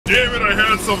Damn it, I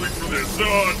had something for this.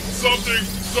 Something,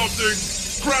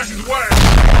 crack his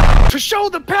wax. To show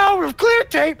the power of clear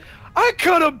tape, I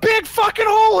cut a big fucking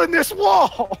hole in this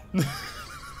wall.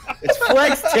 It's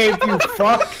flex tape, you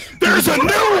fuck. There's a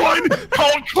new one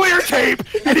called clear tape,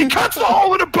 and he cuts the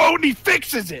hole in the boat and he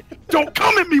fixes it. Don't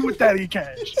come at me with that,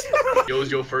 e-cash. Yo, is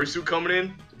your fursuit coming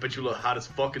in? Bet you look hot as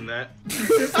fuck in that.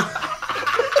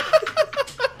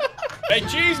 Hey,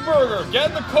 Cheeseburger, get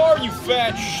in the car, you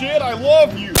fat shit. I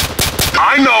love you.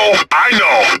 I know,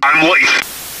 I'm late.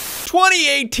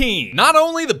 2018, not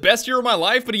only the best year of my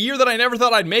life, but a year that I never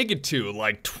thought I'd make it to.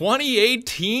 Like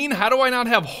 2018, how do I not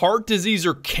have heart disease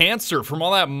or cancer from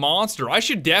all that monster? I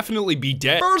should definitely be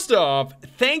dead. First off,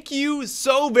 thank you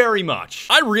so very much.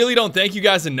 I really don't thank you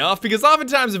guys enough because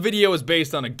oftentimes a video is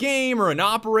based on a game or an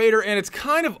operator and it's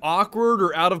kind of awkward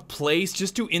or out of place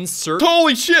just to insert.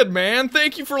 Holy shit, man,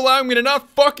 thank you for allowing me to not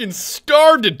fucking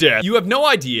starve to death. You have no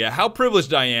idea how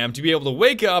privileged I am to be able to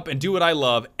wake up and do what I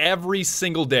love every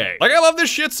single day. Like, I love this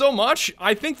shit so much,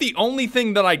 I think the only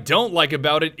thing that I don't like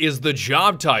about it is the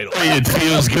job title. It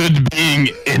feels good being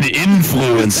an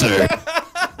influencer.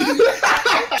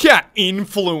 Yeah,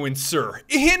 influencer.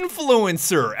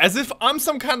 Influencer. As if I'm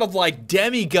some kind of like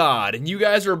demigod and you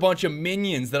guys are a bunch of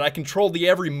minions that I control the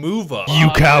every move of.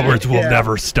 You cowards will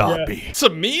never stop me.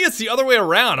 To me, it's the other way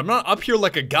around. I'm not up here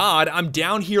like a god. I'm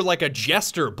down here like a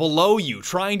jester below you,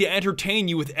 trying to entertain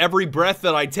you with every breath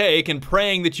that I take and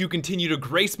praying that you continue to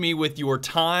grace me with your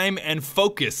time and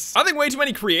focus. I think way too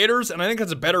many creators, and I think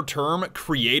that's a better term,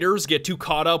 creators get too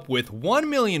caught up with 1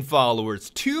 million followers,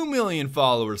 2 million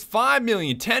followers, 5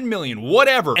 million, 10 million,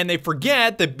 whatever. And they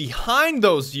forget that behind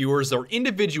those viewers are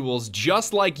individuals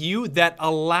just like you that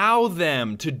allow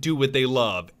them to do what they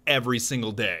love every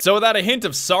single day. So without a hint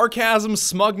of sarcasm,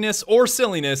 smugness, or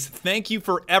silliness, thank you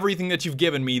for everything that you've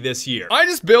given me this year. I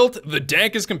just built the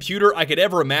dankest computer I could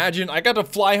ever imagine. I got to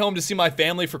fly home to see my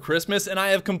family for Christmas, and I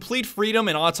have complete freedom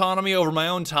and autonomy over my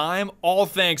own time, all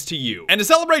thanks to you. And to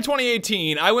celebrate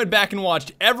 2018, I went back and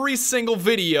watched every single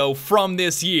video from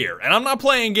this year. And I'm not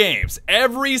playing games.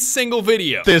 Every single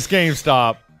video. This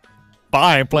GameStop. But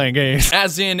I ain't playing games.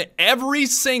 As in every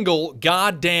single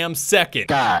goddamn second.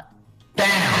 God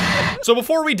damn. So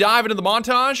before we dive into the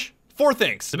montage, 4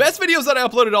 things. The best videos that I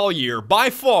uploaded all year,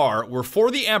 by far, were For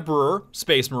the Emperor,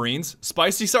 Space Marines,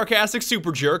 Spicy Sarcastic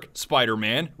Super Jerk,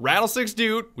 Spider-Man, Rattlesticks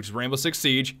Dude, which is Rainbow Six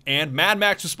Siege, and Mad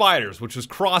Max with Spiders, which was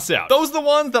Crossout. Those are the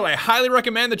ones that I highly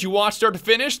recommend that you watch start to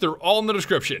finish. They're all in the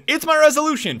description. It's my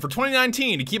resolution for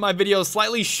 2019 to keep my videos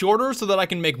slightly shorter so that I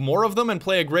can make more of them and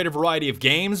play a greater variety of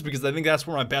games, because I think that's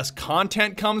where my best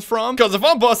content comes from. Because if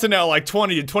I'm busting out like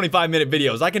 20 to 25 minute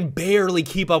videos, I can barely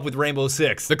keep up with Rainbow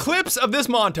Six. The clips of this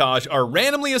montage are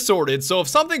randomly assorted, so if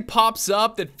something pops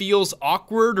up that feels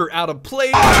awkward or out of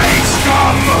place, No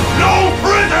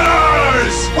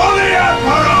prisoners for the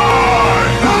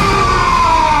Emperor!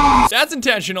 that's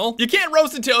intentional. You can't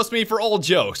roast and toast me for old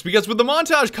jokes, because with the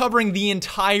montage covering the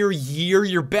entire year,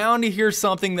 you're bound to hear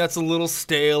something that's a little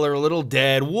stale or a little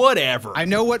dead, whatever. I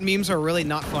know what memes are really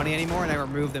not funny anymore, and I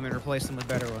remove them and replace them with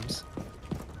better ones.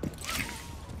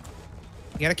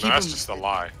 You gotta keep That's just a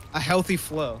lie. a healthy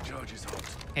flow.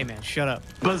 Hey man, shut up.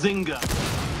 Bazinga.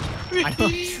 I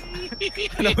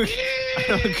know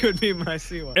a good meme when I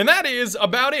see one. And that is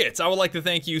about it. I would like to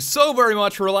thank you so very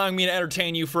much for allowing me to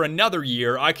entertain you for another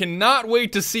year. I cannot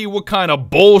wait to see what kind of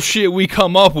bullshit we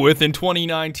come up with in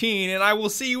 2019, and I will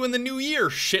see you in the new year,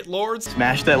 shitlords.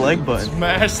 Smash that like button.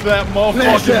 Smash that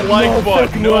motherfucking like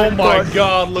button. Oh my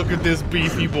god, look at this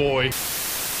beefy boy.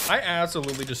 I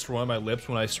absolutely destroy my lips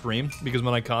when I stream, because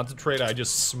when I concentrate, I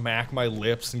just smack my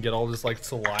lips and get all this like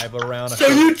saliva around. So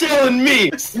you telling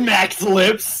me smacks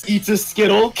lips, eats a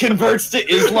Skittle, converts to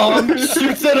Islam,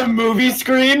 shoots at a movie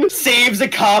screen, saves a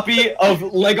copy of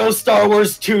Lego Star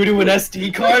Wars 2 to an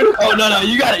SD card? Oh no,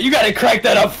 you gotta crack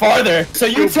that up farther. So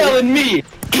you telling me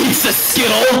eats a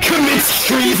Skittle, commits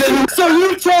treason? So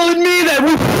you telling me that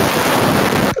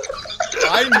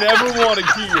I never want to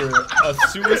hear a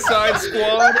Suicide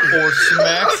Squad or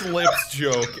Smacks Lips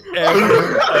joke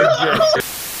ever again.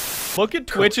 Look at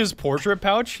Twitch's portrait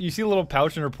pouch. You see a little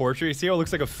pouch in her portrait? You see how it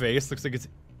looks like a face? Looks like it's...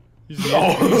 You see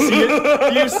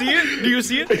it? Do you see it? Do you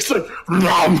see it? It's like,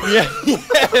 nom. Yeah,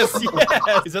 yes.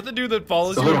 Is that the dude that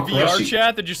follows you in VR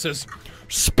chat that just says,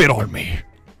 spit on me?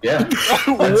 Yeah.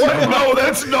 What? No,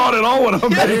 that's not at all what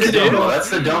I'm thinking. That's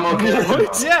the Domo character model.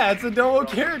 Yeah, it's a Domo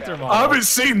character model. I haven't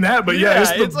seen that, but yeah,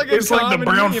 it's like the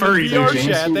brown furry VR dude.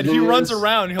 chat that he runs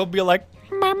around, he'll be like,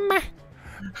 mama,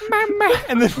 mama,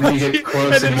 and then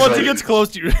once he gets close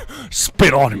to you,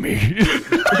 spit on me.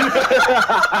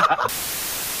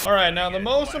 Alright, now the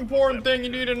most important thing you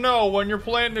need to know when you're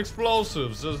playing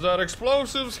explosives is that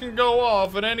explosives can go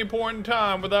off at any point in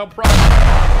time without problem.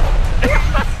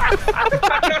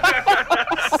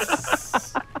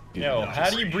 Yo,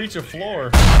 how do you breach a floor?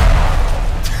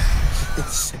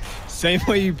 Same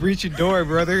way you breach a door,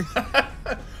 brother.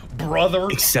 Brother.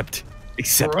 Except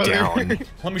Brother. down.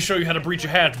 Let me show you how to breach a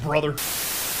hatch, brother.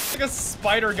 Like a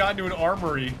spider got into an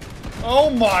armory.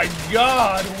 Oh my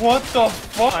god, what the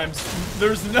fuck?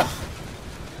 There's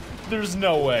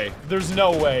no way. There's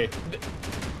no way.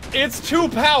 It's too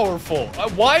powerful.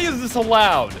 Why is this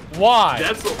allowed? Why?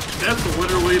 That's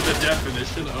literally the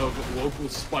definition of local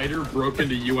spider broke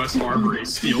into U.S. Armory,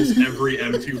 steals every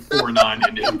M249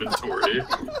 in inventory.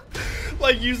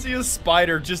 Like, you see a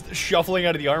spider just shuffling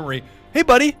out of the armory. Hey,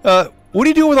 buddy, what are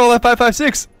you doing with all that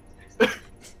 5.56?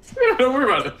 Don't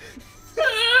worry about it.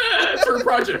 It's for a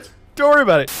project. Don't worry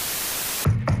about it.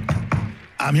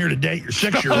 I'm here to date your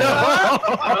 6-year-old.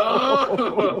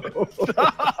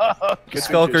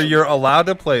 Skulker, you're allowed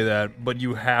to play that, but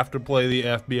you have to play the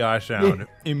FBI sound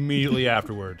immediately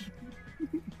afterwards.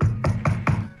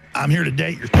 I'm here to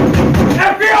date your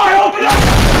FBI, open up!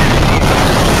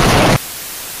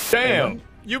 Damn,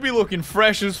 you be looking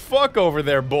fresh as fuck over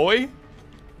there, boy.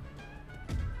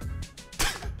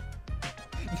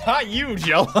 Not you,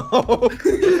 Jello.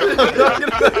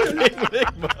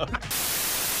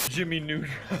 Jimmy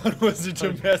Neutron was a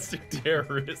domestic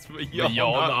terrorist, but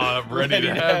y'all not ready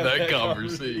to have that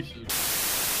conversation.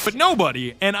 But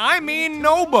nobody, and I mean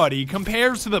nobody,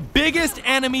 compares to the biggest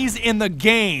enemies in the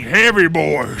game. Heavy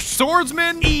boys.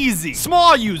 Swordsmen, easy.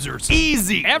 Small users,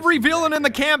 easy. Every villain in the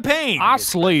campaign. I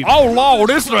sleep. Oh lord,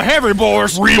 it's the heavy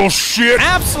boys. Real shit.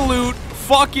 Absolute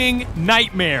fucking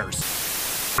nightmares.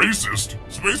 Racist?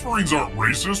 Space Marines aren't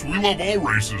racist. We love all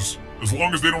races. As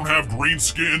long as they don't have green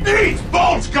skin. Eat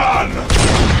bolt gun!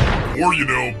 Or, you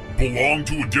know, belong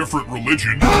to a different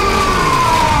religion.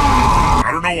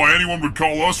 I don't know why anyone would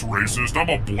call us racist. I'm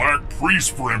a black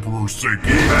priest for Emperor's sake.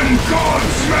 Even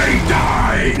gods may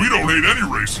die! We don't hate any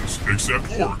races, except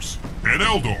orcs, and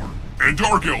Eldar, and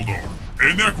Dark Eldar,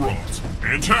 and Necrons,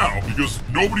 and Tau, because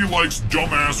nobody likes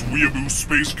dumbass weeaboo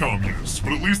space communists.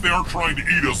 But at least they aren't trying to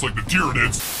eat us like the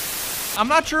Tyranids. I'm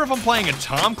not sure if I'm playing a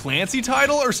Tom Clancy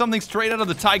title or something straight out of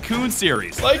the Tycoon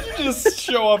series. Like, you just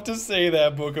show up to say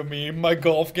that, Book of Me. My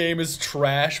golf game is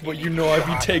trash, but you know I'd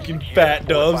be taking fat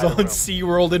dubs on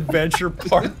SeaWorld Adventure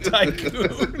Park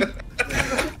Tycoon.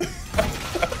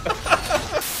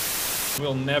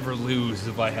 We'll never lose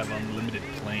if I have unlimited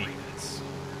planes.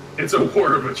 It's a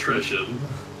war of attrition.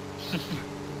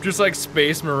 Just like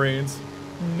Space Marines.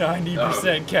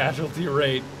 90% casualty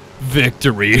rate.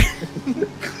 Victory.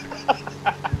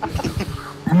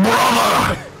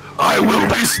 Brother, I will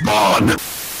respawn.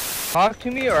 Talk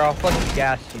to me or I'll fucking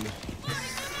gas you.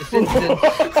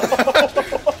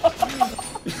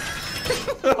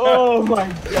 Oh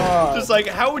my god. Just like,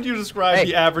 how would you describe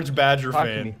the average Badger talk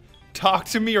fan? to me. Talk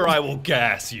to me or I will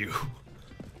gas you.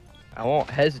 I won't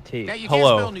hesitate. Yeah, you Hello.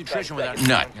 can't spell nutrition without a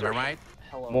nut, am I right?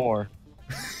 More.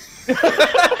 5 seconds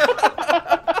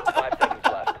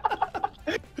left.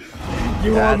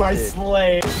 You are my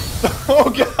slave. Oh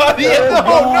god,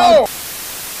 oh no!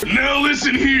 Now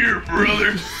listen here,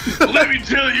 brother. Let me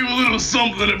tell you a little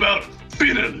something about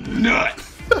finna nut.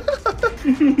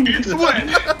 It's when.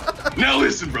 Now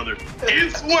listen, brother.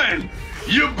 It's when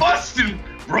you're busting,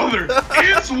 brother.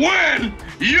 It's when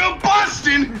you're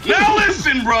busting. Now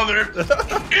listen, brother.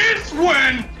 It's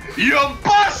when you're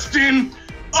busting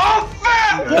a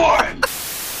fat one.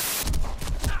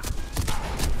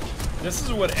 This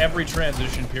is what every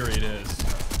transition period is.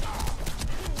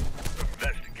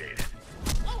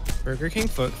 Burger King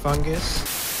foot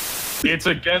fungus. It's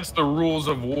against the rules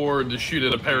of war to shoot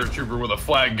at a paratrooper with a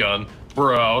flag gun.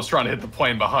 Bro, I was trying to hit the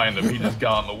plane behind him. He just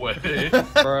got in the way.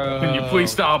 Can you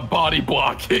please stop body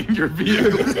blocking your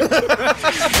vehicle?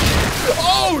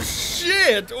 Oh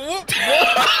shit!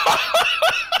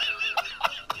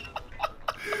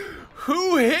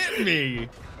 Who hit me?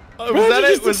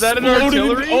 Was that an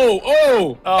artillery?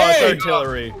 Oh, it's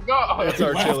artillery. It's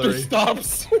artillery.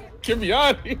 Stops. Get me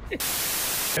out of here.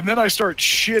 And then I start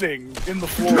shitting in the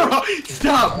floor.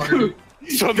 Stop!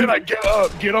 So then I get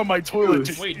up, get on my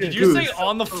toilet. Wait, did you say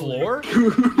on the floor?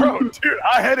 Bro, dude,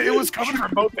 I had it was coming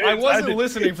from both ends. I wasn't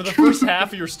listening for the first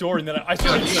half of your story, and then I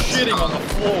started shitting on the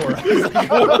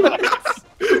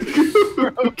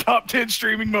floor. Bro, top 10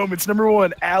 streaming moments. Number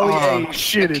 1, Allie A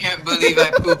shitted. I can't believe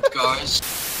I pooped,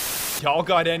 guys. Y'all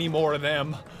got any more of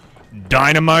them?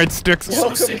 Dynamite sticks.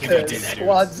 Welcome to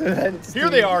Squads and Here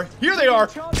they are. Here they are.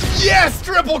 Yes,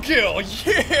 triple kill.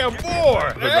 Yeah,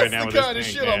 boy. That's the kind of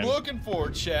shit I'm looking for,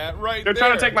 chat. Right there. They're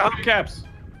trying to take my hubcaps.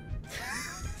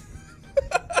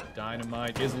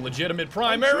 Dynamite is a legitimate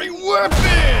primary weapon.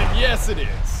 Yes, it is.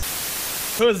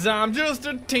 Cause I'm just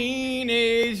a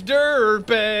teenage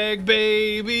dirtbag,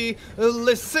 baby.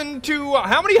 Listen to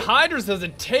how many hydras does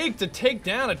it take to take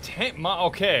down a tank?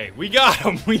 Okay, we got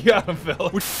him. We got him,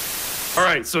 fellas. All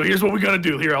right, so here's what we gotta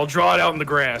do. Here, I'll draw it out in the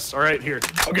grass. All right, here.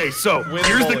 Okay, so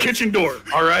here's the kitchen door.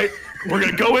 All right, we're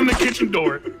gonna go in the kitchen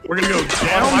door. We're gonna go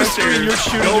down the stairs. You're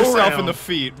shooting yourself in the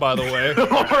feet, by the way.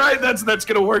 All right, that's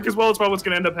gonna work as well. It's probably what's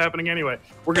gonna end up happening anyway.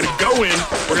 We're gonna go in.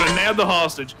 We're gonna nab the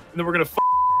hostage, and then we're gonna.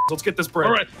 Let's get this bread.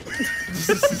 All right.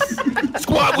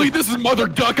 Squad lead, this is Mother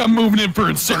Duck. I'm moving in for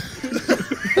insert.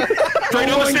 Straight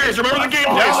down the stairs. Remember the game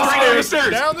plan. Straight down the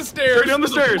stairs. Down the stairs. Straight down the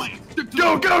stairs.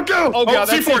 Go, go, go. Oh, God,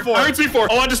 that's C4. I heard C4.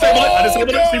 Oh, I disabled it. I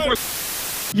disabled it.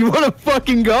 C4. You wanna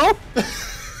fucking go?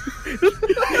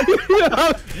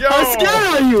 I'm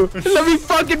scared of you. Let me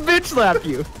fucking bitch slap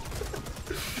you.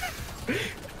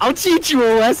 I'll teach you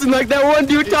a lesson like that one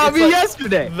dude taught me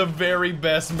yesterday. The very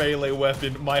best melee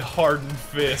weapon, my hardened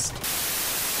fist.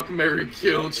 Fuck, Mary,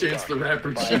 kill, Chance the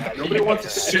Rapper. Nobody wants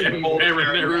to shit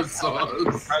marinara sauce.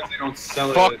 They don't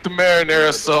sell Fuck the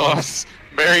marinara sauce.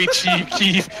 Mary Chief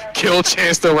Keef, kill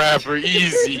Chance the Rapper.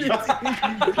 Easy.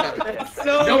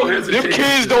 No hesitation. Them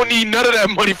kids don't need none of that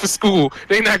money for school.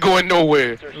 They not going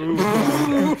nowhere.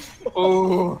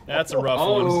 Oh, that's a rough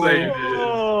All one. I'm saying is,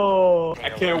 I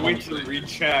can't wait to read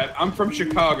chat. I'm from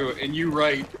Chicago, and you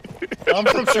right. I'm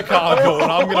from Chicago,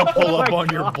 and I'm gonna pull up on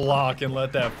your block and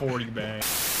let that 40 bang.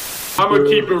 I'm gonna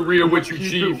keep it real with you,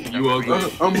 Chief. You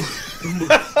ugly.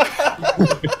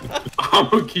 I'm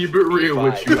gonna keep it real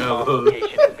with you, Ella.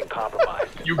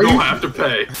 You gonna have to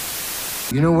pay.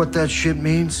 You know what that shit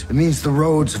means? It means the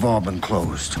roads have all been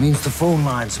closed. It means the phone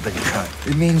lines have been cut.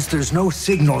 It means there's no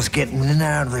signals getting in and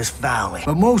out of this valley.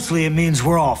 But mostly it means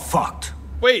we're all fucked.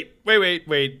 Wait.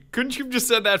 Couldn't you have just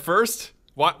said that first?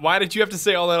 Why did you have to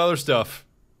say all that other stuff?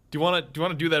 Do you wanna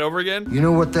do that over again? You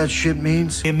know what that shit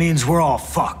means? It means we're all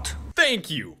fucked. Thank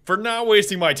you for not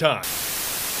wasting my time.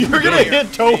 You're gonna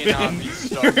hit Tobin.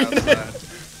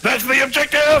 That's the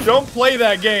objective. Don't play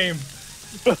that game.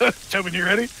 Tobin, you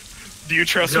ready? Do you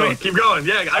trust Yo, me? keep going.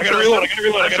 Yeah, I gotta reload.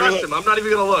 I trust him. I'm not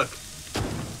even gonna look.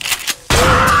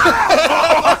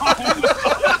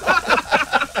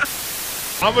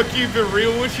 I'm gonna keep it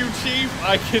real with you, Chief.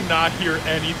 I cannot hear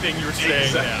anything you're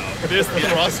saying now. This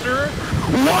thruster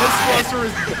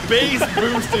is bass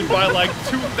boosted by like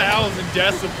 2,000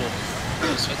 decibels.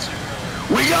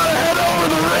 We gotta head over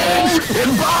the ridge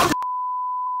and bomb.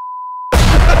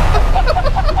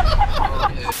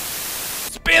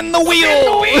 Spin the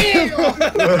wheel!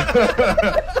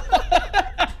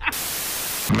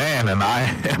 Man, am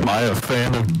I a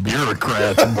fan of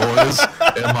bureaucrats, boys?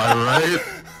 Am I right?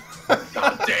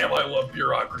 God damn, I love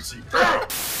bureaucracy.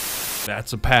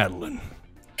 That's a paladin.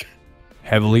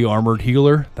 Heavily armored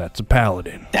healer, that's a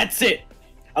paladin. That's it.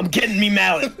 I'm getting me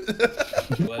mallet.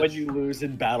 When you lose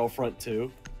in Battlefront 2.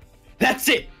 That's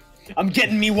it. I'm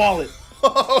getting me wallet.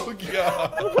 Oh,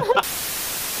 God.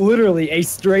 Literally, a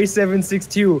stray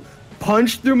 7.62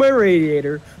 punched through my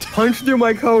radiator, punched through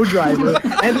my co-driver,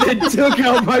 and then took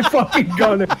out my fucking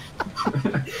gunner.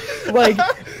 like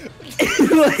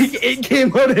it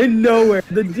came out of nowhere.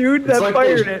 The dude that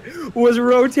fired it was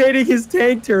rotating his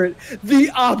tank turret the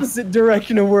opposite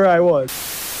direction of where I was.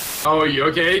 Oh, you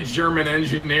okay? German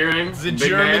engineering. The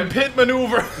German pit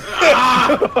maneuver.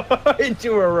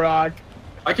 Into a rock.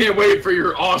 I can't wait for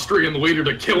your Austrian leader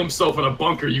to kill himself in a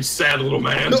bunker, you sad little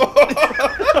man.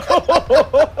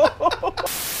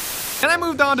 And I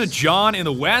moved on to John in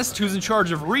the West, who's in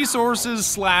charge of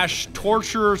resources /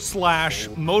 torture /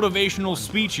 motivational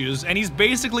speeches, and he's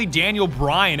basically Daniel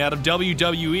Bryan out of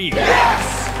WWE.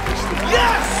 Yes!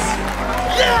 Yes!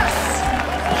 Yes!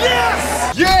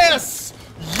 Yes! Yes!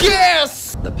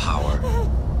 Yes! The power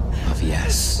of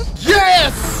yes.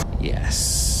 Yes!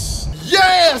 Yes.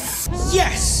 Yes!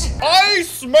 Yes!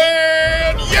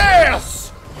 Iceman!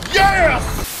 Yes!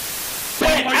 Yes!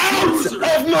 Get out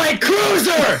of my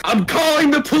cruiser! I'm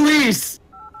calling the police!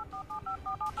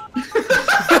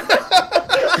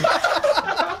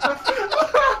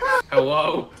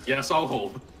 Hello? Yes, I'll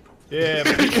hold. Yeah.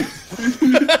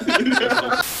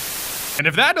 And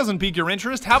if that doesn't pique your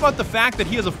interest, how about the fact that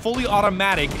he has a fully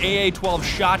automatic AA-12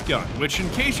 shotgun, which, in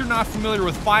case you're not familiar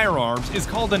with firearms, is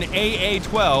called an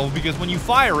AA-12 because when you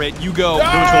fire it, you go...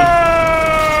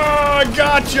 Ah!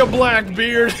 Gotcha,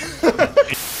 Blackbeard!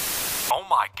 Oh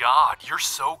my god, you're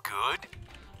so good.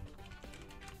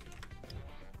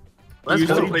 Let's Use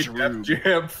go the play Drew. Def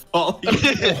Jam Volume.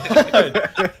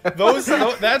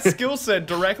 That skill set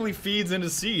directly feeds into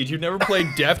Siege. You've never played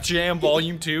Def Jam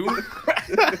Volume 2?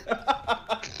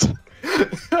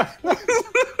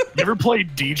 You ever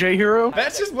played DJ Hero?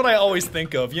 That's just what I always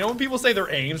think of. You know when people say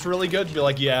their aim's really good, be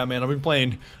like, yeah, man, I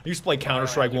used to play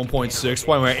Counter-Strike 1.6,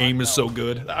 why my aim is so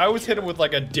good. I always hit him with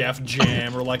like a Def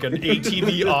Jam or like an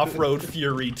ATV Off-Road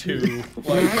Fury 2.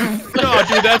 Like, no,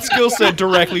 dude, that skill set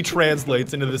directly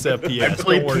translates into this FPS. I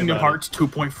played Don't worry Kingdom about Hearts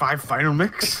 2.5 Final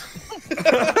Mix.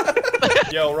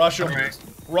 it. Yo, rush them. Right.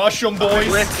 Rush them, boys.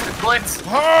 Blitz.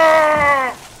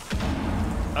 I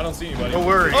don't see anybody. Don't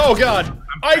worry. Oh, God.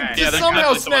 I Yeah, somehow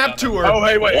definitely snapped to her. Oh,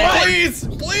 hey, wait. Please,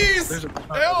 please,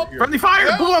 help. Friendly fire!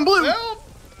 Help, Blue on blue! Help.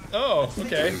 Oh,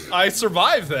 okay. I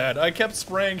survived that. I kept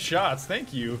spraying shots.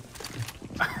 Thank you.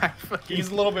 He's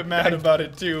a little bit mad about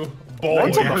it, too.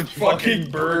 Boy, fucking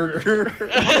burger.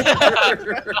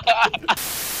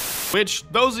 Which,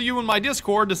 those of you in my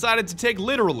Discord decided to take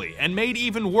literally and made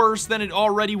even worse than it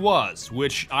already was,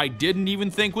 which I didn't even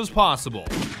think was possible.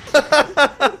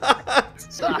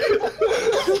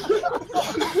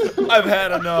 I've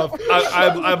had enough.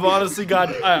 I've honestly got.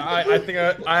 I think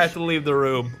I have to leave the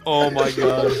room. Oh my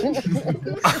god.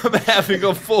 I'm having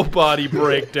a full body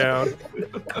breakdown.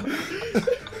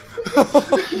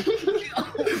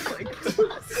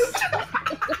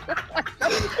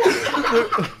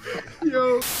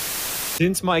 Yo.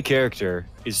 Since my character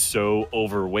is so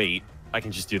overweight, I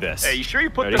can just do this. Hey, you sure you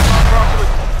put Ready? this on properly?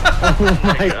 Oh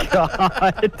my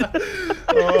god.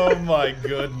 Oh my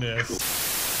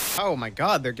goodness. Oh my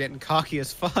god, they're getting cocky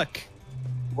as fuck.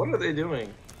 What are they doing?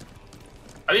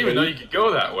 I didn't even know you could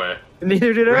go that way.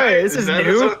 Neither did I. This is that-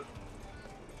 new.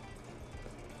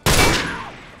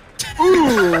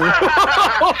 Ooh.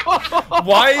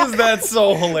 Why is that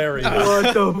so hilarious?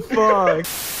 What the fuck?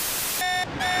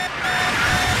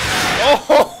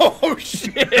 Oh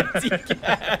shit!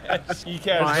 He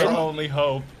cashed our only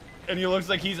hope. And he looks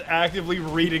like he's actively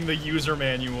reading the user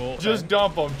manual. Just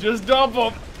dump him. Just dump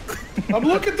him. I'm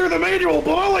looking through the manual,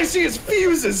 but all I see is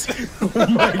fuses. Oh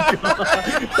my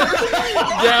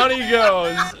god. Down he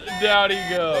goes. Down he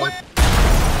goes.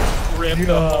 Rip the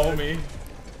homie.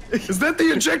 Is that the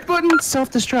eject button?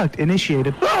 Self-destruct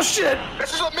initiated. Oh shit!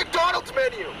 This is a McDonald's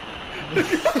menu.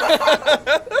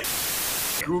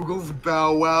 Google's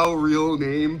Bow Wow real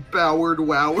name, Boward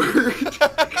Wower.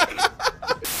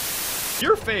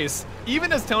 Your face,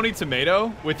 even as Tony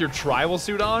Tomato, with your tribal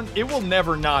suit on, it will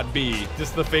never not be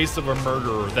just the face of a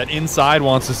murderer that inside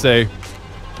wants to say,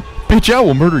 bitch, I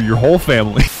will murder your whole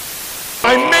family.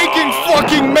 I'm making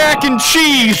fucking mac and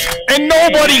cheese, and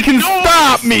nobody can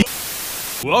stop me!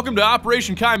 Welcome to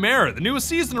Operation Chimera, the newest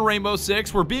season of Rainbow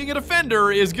Six, where being a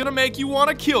defender is gonna make you want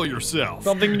to kill yourself.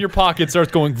 Something in your pocket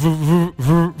starts going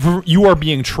you are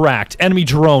being tracked. Enemy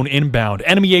drone inbound.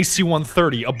 Enemy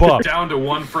AC-130 above. Down to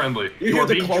one friendly. You You are hear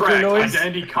the being clunker tracked. noise?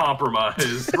 Identity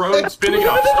compromise. Drone spinning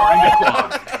up, starting to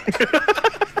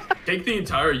clock. Take the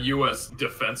entire U.S.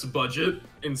 defense budget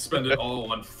and spend it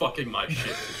all on fucking my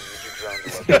shit.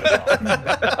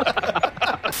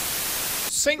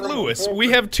 St. Louis, we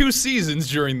have 2 seasons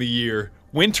during the year.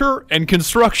 Winter and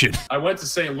construction. I went to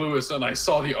St. Louis and I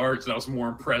saw the arts and I was more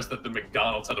impressed that the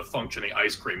McDonald's had a functioning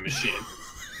ice cream machine.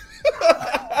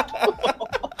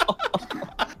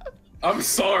 I'm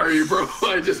sorry, bro.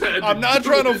 I just had to I'm not do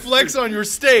trying to it. flex on your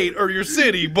state or your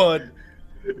city, but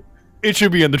it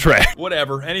should be in the trash.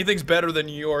 Whatever, anything's better than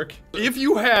New York. If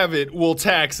you have it, we'll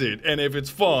tax it, and if it's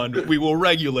fun, we will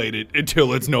regulate it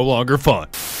until it's no longer fun.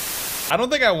 I don't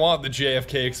think I want the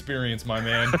JFK experience, my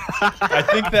man. I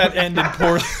think that ended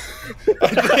poorly. I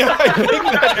think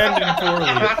that ended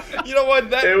poorly. You know what?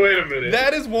 Hey, wait a minute.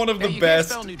 That is one of the Hey, you best.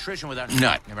 can't spell nutrition without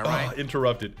nut, am I right?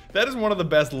 Interrupted. That is one of the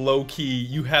best low-key,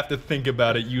 you have to think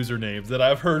about it usernames that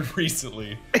I've heard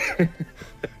recently.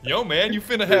 Yo, man, you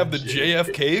finna have the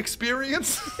JFK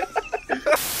experience?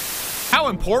 How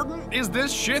important is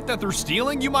this shit that they're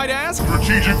stealing, you might ask?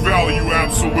 Strategic value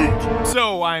absolute.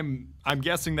 So I'm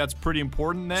guessing that's pretty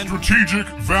important then? Strategic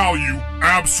value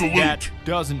absolute. That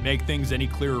doesn't make things any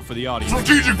clearer for the audience.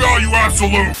 Strategic value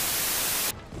absolute.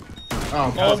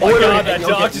 Oh my god, that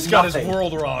dog just got his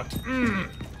world rocked.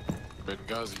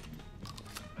 Benghazi.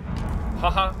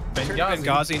 Haha, Turned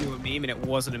Benghazi into a meme and it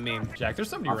wasn't a meme. Jack, there's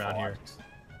somebody around here.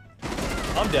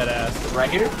 I'm dead ass. Right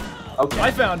here? Okay.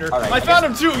 I found her. Right, I found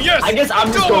him too, yes! I guess I'm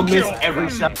just Double gonna miss kill. every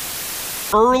shot.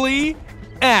 Early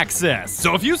access.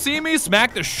 So if you see me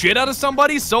smack the shit out of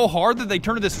somebody so hard that they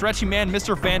turn to the stretchy man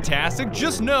Mr. Fantastic,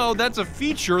 just know that's a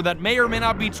feature that may or may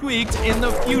not be tweaked in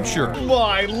the future.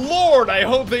 My lord, I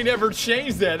hope they never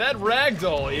change that. That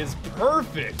ragdoll is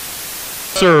perfect.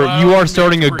 Sir, you are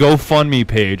starting a GoFundMe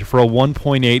page for a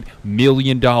 $1.8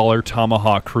 million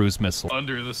Tomahawk cruise missile.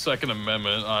 Under the Second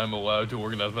Amendment, I'm allowed to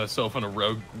organize myself in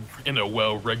a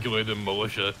well-regulated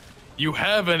militia. You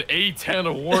have an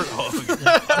A-10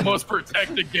 warthog. I must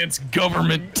protect against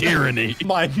government tyranny.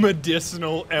 My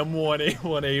medicinal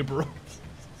M1A1 Abrams.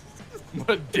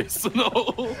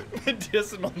 Medicinal?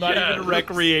 Medicinal, not even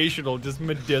recreational, just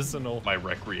medicinal. My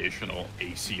recreational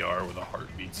ACR with a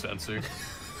heartbeat sensor.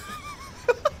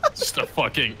 Just a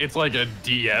fucking, it's like a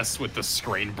DS with the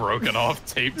screen broken off,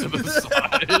 taped to the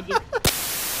side.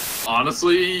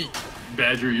 Honestly,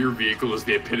 Badger, your vehicle is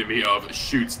the epitome of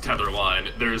shoots tether line.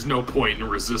 There is no point in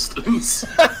resistance.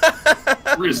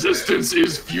 Resistance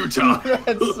is futile.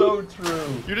 That's so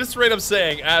true. You're just straight up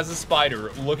saying, as a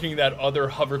spider, looking that other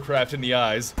hovercraft in the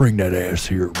eyes, bring that ass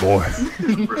here, boy.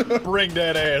 Bring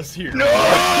that ass here.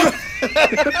 No!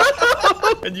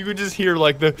 And you could just hear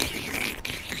like the,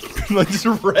 like just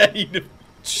ready to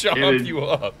chop you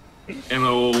up. In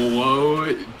a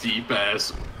low,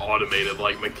 deep-ass, automated,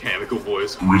 like, mechanical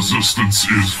voice. Resistance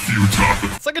is futile.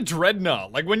 It's like a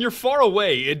dreadnought. Like, when you're far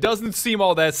away, it doesn't seem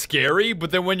all that scary,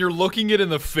 but then when you're looking it in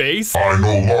the face... I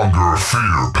no longer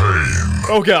fear pain.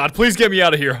 Oh god, please get me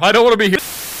out of here. I don't want to be here.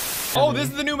 Oh, this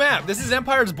is the new map. This is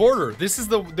Empire's Border. This is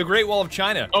the Great Wall of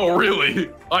China. Oh, really?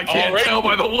 I can't tell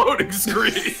by the loading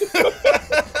screen.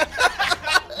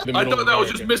 I thought that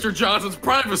was just Mr. Johnson's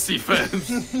privacy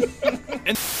fence.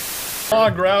 Come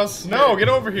on, Grouse. No, get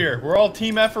over here. We're all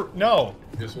team effort. No.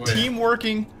 Team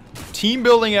working, team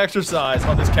building exercise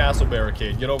on this castle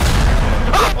barricade. Get over here.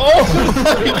 Oh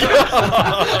my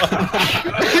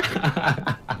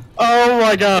god. Oh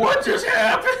my god. What just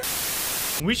happened?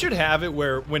 We should have it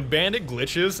where when Bandit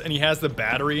glitches and he has the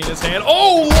battery in his hand.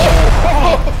 Oh!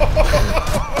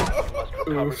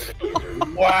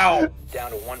 Wow.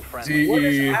 Down to one friend. What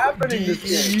is happening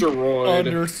this game?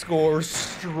 Underscore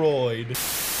destroyed.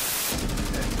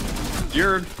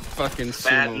 You're fucking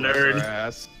Fat nerd.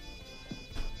 Ass.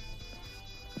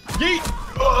 Yeet!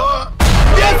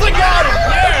 Yes, I got him!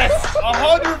 Yes!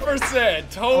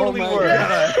 100%! Totally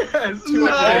worked.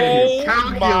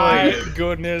 Oh my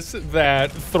goodness,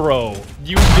 that throw.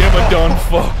 You dimma done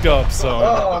fucked up, son.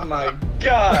 Oh my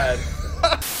god.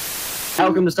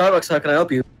 Welcome to Starbucks, how can I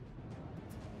help you?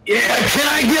 Yeah, can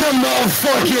I get a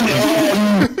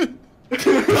motherfucking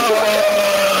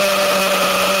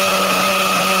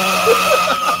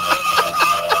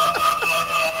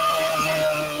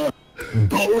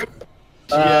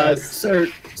Yes.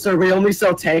 Sir, we only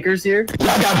sell tankers here.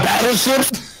 I got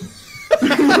battleships. I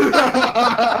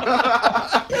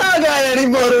got any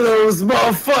one of those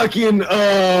motherfucking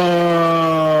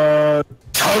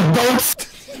tugboats.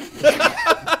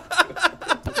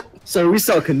 Sir, we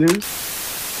sell canoes.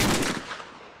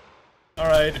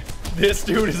 Alright, this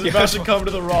dude is about to come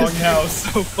to the wrong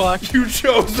house. Oh fuck. You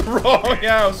chose the wrong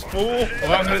house, fool.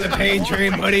 Welcome to the pain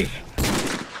train, buddy.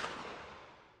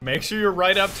 Make sure you're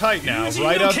right up tight now.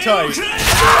 Right up tight.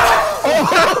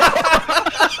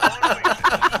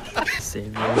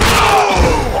 Save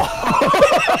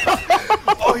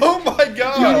Oh my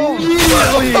god! Oh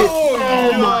my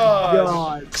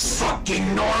god! Fucking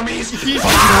normies!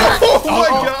 Oh my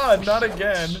god! Not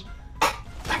again!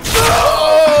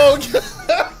 Oh!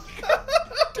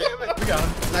 Damn it! We got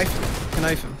him.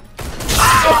 Knife him.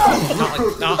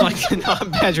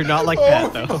 Not Badger, not like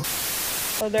that though.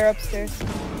 Oh, they're upstairs.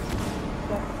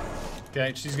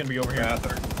 Okay, she's gonna be over here.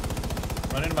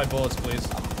 Run into my bullets, please.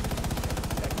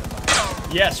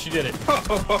 Yes, she did it.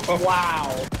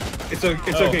 Wow. It's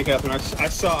okay, Catherine. I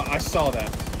saw that.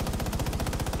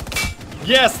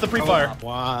 Yes, the pre-fire.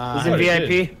 Wow. He's in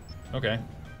VIP. Okay.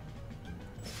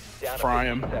 Fry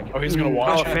him. Oh, he's gonna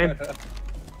watch it.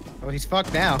 Oh, he's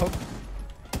fucked now.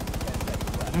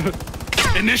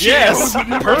 Initiate. Yes,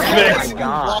 perfect.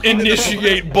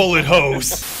 Initiate bullet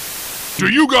hose. Do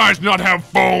you guys not have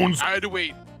phones? I had to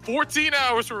wait 14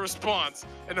 hours for a response,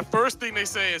 and the first thing they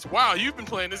say is, "Wow, you've been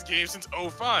playing this game since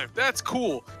 05. That's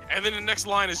cool." And then the next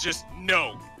line is just,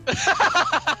 "No."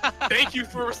 Thank you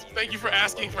for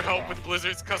asking for help with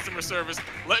Blizzard's customer service.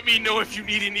 Let me know if you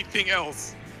need anything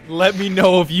else. Let me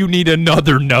know if you need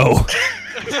another no.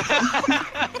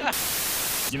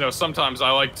 You know, sometimes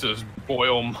I like to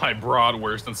boil my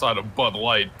bratwurst inside of Bud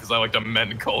Light because I like to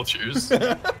mend cultures.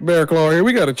 Bear Claw here.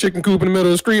 We got a chicken coop in the middle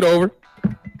of the street, over.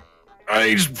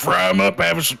 I just fry them up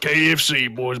having some KFC,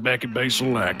 boys, back in Base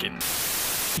Lacking.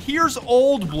 Here's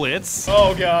old Blitz.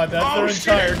 Oh god, that's their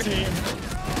entire team.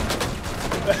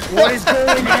 What is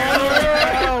going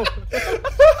on?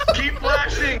 Keep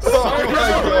flashing. Oh my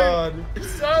god.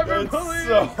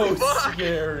 Cyberbullying. So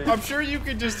scary. I'm sure you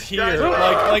could just hear,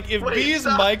 like if B's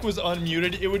mic was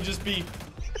unmuted, it would just be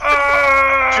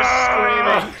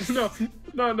just screaming.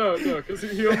 No, because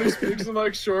he only speaks in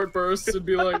like short bursts and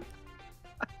be like.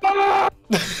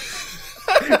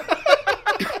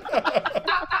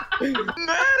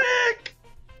 Medic!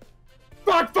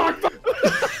 Fuck!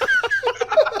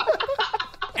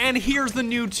 And here's the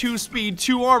new 2-speed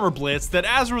 2-armor blitz that,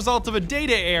 as a result of a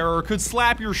data error, could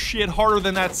slap your shit harder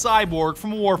than that cyborg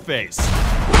from Warface.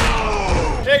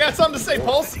 Hey, I got something to say,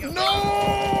 Pulse.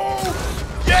 No!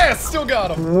 Yes, still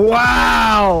got him.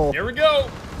 Wow. Here we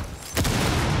go.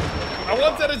 I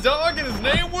once had a dog and his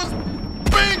name was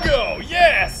Bingo.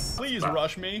 Yes. Please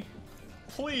rush me.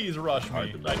 Please rush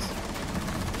me. Nice.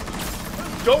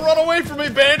 Don't run away from me,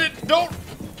 bandit. Don't.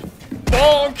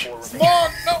 Bonk.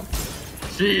 Smog. No.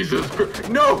 Jesus Christ.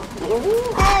 No!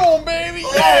 Boom, baby!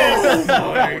 Yes!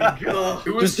 Oh my god.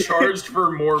 Who was charged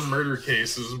for more murder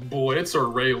cases, Blitz or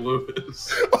Ray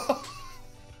Lewis?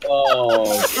 Oh.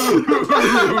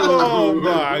 Oh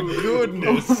my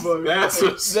goodness. That's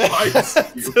a spicy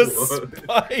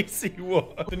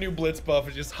one. The new Blitz buff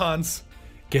is just Hans.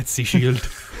 Get the shield.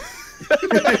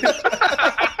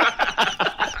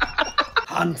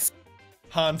 Hans.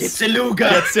 It's a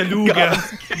Luga. It's a Luga.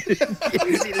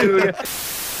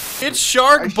 It's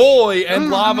Shark Boy and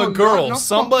Lava Girl.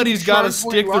 Somebody's got to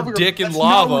stick their dick in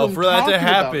lava for that to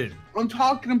happen. I'm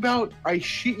talking about, I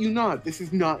shit you not, this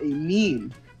is not a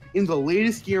meme. In the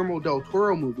latest Guillermo del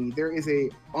Toro movie, there is a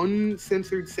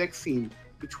uncensored sex scene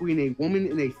between a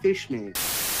woman and a fish man.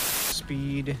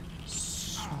 Speed.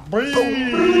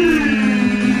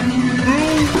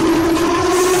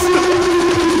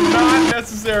 Not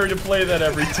necessary to play that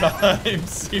every time,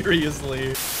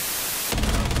 seriously.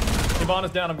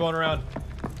 Ivana's down, I'm going around.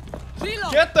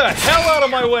 Get the hell out of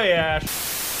my way, Ash!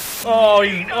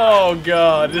 Oh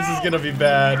god, this is gonna be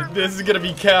bad. This is gonna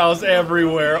be cows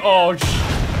everywhere. Oh,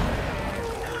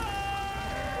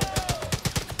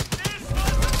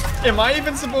 am I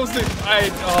even supposed to?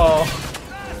 I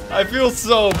feel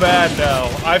so bad now.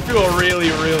 I feel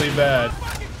really, really bad.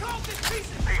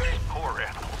 Poor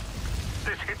animal.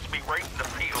 This hits me right in the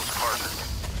feels, Carter.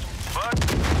 But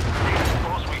I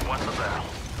suppose we won the battle.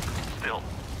 Still,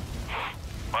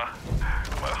 my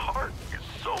heart is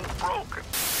so broken.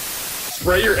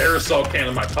 Spray your aerosol can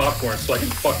in my popcorn so I can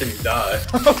fucking die.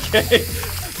 Okay.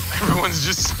 Everyone's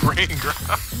just spraying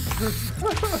ground.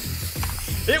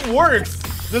 It works.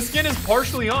 The skin is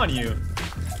partially on you.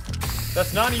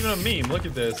 That's not even a meme. Look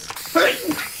at this.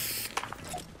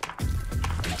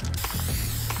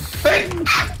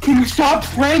 Can you stop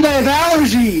spraying? I have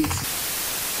allergies!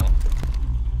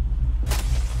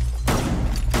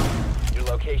 Your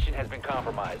location has been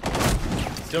compromised.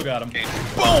 Still got him.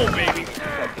 Boom, baby.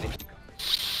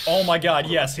 Oh my god,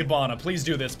 yes, Hibana. Please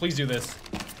do this. Please do this.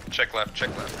 Check left, check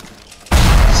left.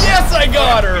 Yes, I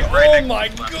got her! Oh my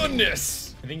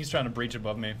goodness! I think he's trying to breach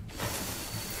above me.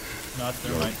 No, it's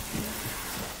never mind.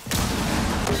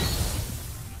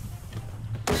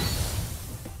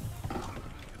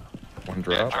 One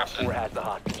drop.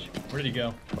 Where did he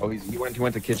go? Oh, he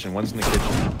went to kitchen. One's in the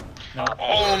kitchen. No.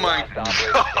 Oh my god.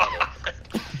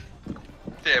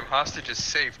 Damn, hostage is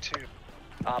safe too.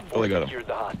 Oh, they got him.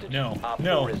 No.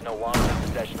 No.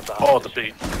 Oh, the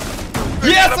beat.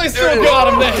 Yes, I still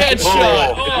got him! The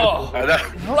headshot! Oh.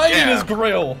 Oh. Right in his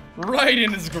grill. Right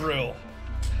in his grill.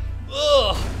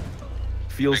 Ugh.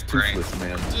 Feels toothless,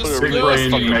 man. Big brain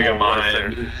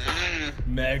Megamind.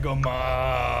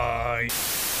 Megamind.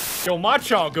 Yo, my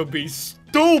chonka be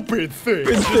stupid thick.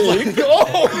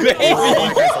 Oh,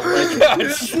 baby!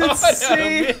 Got shot out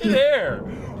of midair.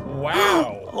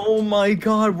 Wow. Oh my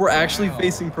god, we're actually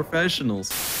facing professionals.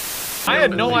 I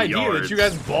had no idea that you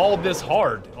guys balled this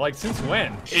hard. Like, since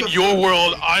when? In your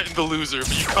world, I'm the loser,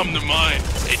 but you come to mine,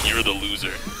 and you're the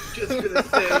loser. Just gonna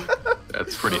say.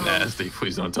 That's pretty nasty.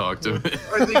 Please don't talk to me.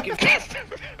 I think it's...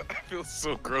 I feel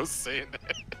so gross saying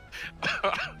that.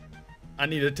 I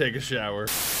need to take a shower.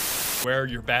 Where are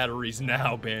your batteries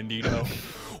now, Bandito?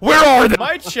 Where are they?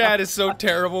 My chat is so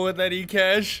terrible with that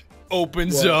e-cash.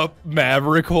 Opens up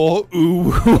Maverick hole.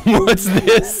 Ooh, what's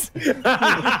this?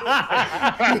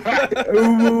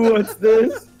 Ooh, what's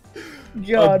this?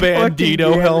 God, a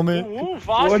Bandito helmet.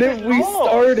 What have we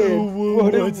started?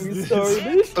 What have we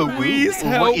started? Please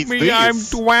help me, I'm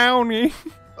drowning.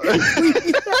 Do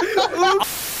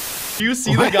you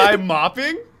see the guy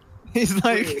mopping? He's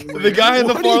like the guy in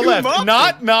the what far are you left.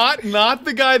 mopping? Not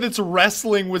the guy that's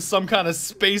wrestling with some kind of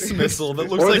space missile that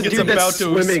looks Or like the it's dude that's about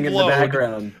to swimming in the explode.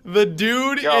 background. The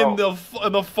dude Yo. in the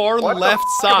far What the left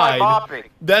f am I side. mopping?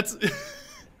 That's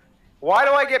Why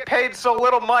do I get paid so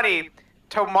little money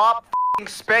to mop f***ing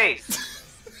space?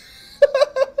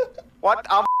 What?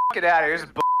 I'm f***ing out of here. This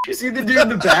is bullshit. You see the dude in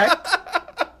the back?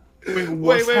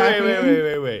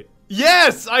 Wait.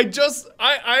 Yes, I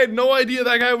had no idea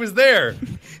that guy was there.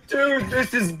 Dude,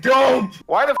 this is dope.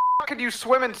 Why the f*** can you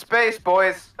swim in space,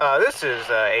 boys? This is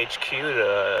HQ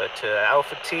to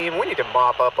Alpha Team. We need to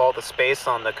mop up all the space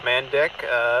on the command deck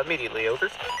immediately. Over.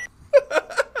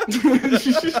 This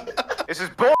is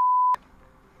bull.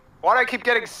 Why do I keep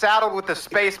getting saddled with the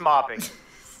space mopping?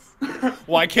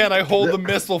 Why can't I hold the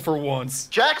missile for once?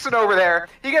 Jackson over there,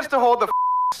 he gets to hold the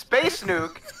space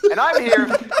nuke, and I'm here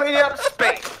cleaning up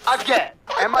space again.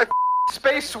 And my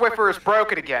space Swiffer is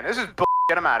broken again. This is bull.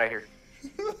 Get him out of here.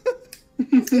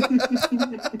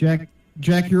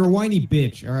 Jack, you're a whiny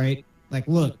bitch, all right? Like,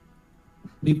 look,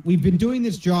 we've been doing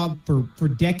this job for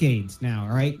decades now,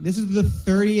 all right? This is the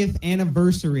 30th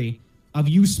anniversary of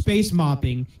you space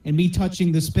mopping and me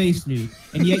touching the space nuke,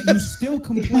 and yet you still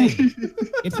complain.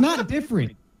 It's not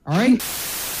different, all right?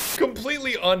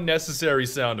 Completely unnecessary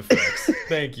sound effects.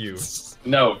 Thank you.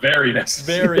 No, very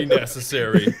necessary. Very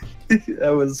necessary.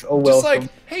 That was a welcome. Just like,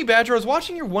 hey Badger, I was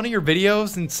watching one of your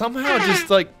videos and somehow just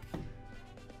like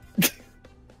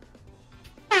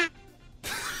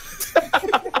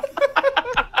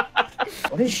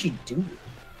What is she doing?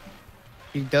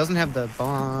 She doesn't have the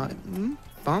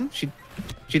bomb. She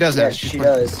does Yeah, have. she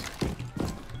does.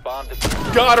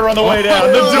 got her on the way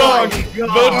down. The dog. my The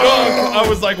God. dog. I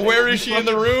was like, where is she in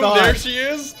the room? There she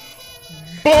is.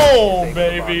 Boom,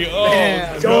 baby. Oh,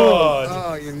 Man. God.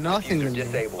 Oh, you're nothing to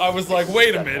me. I was like,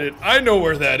 wait a minute. I know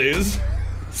where that is.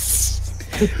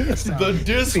 The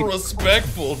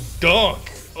disrespectful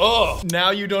dunk. Oh.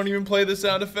 Now you don't even play the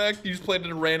sound effect? You just played it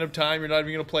at a random time? You're not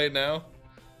even going to play it now?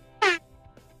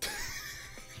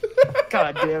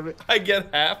 God damn it. I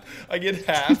get half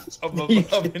of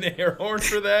an air horn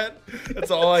for that.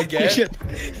 That's all I get.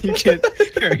 You get.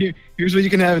 Here's what you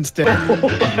can have instead.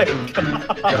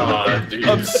 God, dude.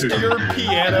 Obscure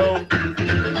piano.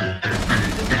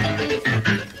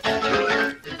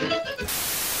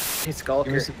 Hey,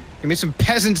 Skulker. Give me some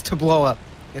peasants to blow up.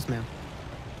 Yes, ma'am.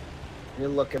 You're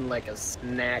looking like a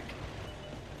snack.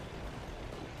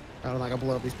 I don't like. I'll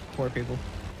blow up these poor people.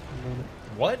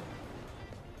 What?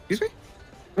 Excuse me?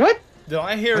 What? Did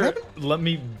I hear, let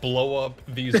me blow up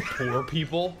these poor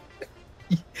people?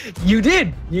 You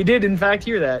did. You did, in fact,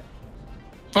 hear that.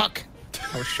 Fuck.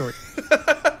 I was short.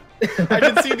 I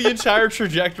can see the entire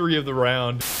trajectory of the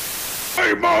round.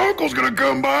 Hey, my uncle's gonna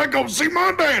come by and go see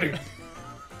my daddy.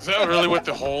 Is that really what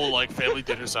the whole like family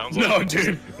dinner sounds like? No,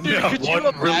 dude. No. Could you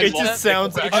It just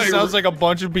sounds like a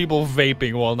bunch of people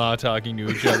vaping while not talking to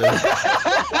each other.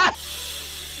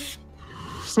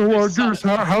 So, Goose,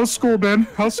 how's school been?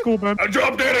 How's school been? I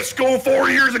dropped out of school 4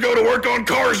 years ago to work on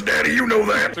cars, Daddy. You know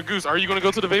that. So Goose, are you gonna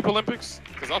go to the Vape Olympics?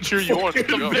 Because I'll cheer you on. The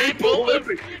Vape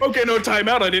Olympics. Okay, no, time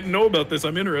out. I didn't know about this.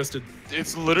 I'm interested.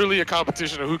 It's literally a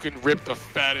competition of who can rip the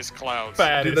fattest clouds.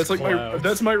 Dude, that's like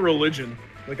that's my religion.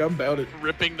 Like, I'm about it.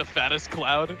 Ripping the fattest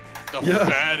cloud? The Yeah.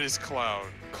 fattest cloud.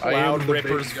 Cloud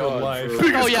rippers for life.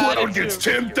 Biggest cloud gets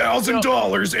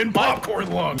 $10,000 in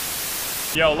popcorn lung.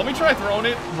 Yo, let me try throwing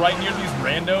it right near these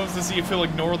randos to see if he'll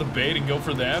ignore the bait and go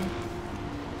for them.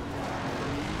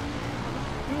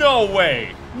 No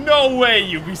way. No way,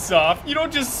 Ubisoft. You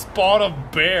don't just spawn a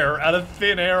bear out of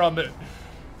thin air on the...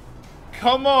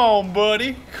 Come on,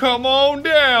 buddy. Come on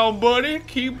down, buddy.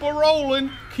 Keep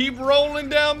rolling. Keep rolling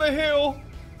down the hill.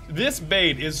 This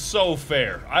bait is so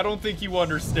fair. I don't think you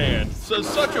understand. So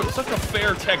such a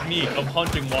fair technique of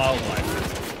hunting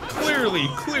wildlife.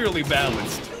 Clearly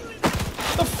balanced.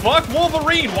 What the fuck?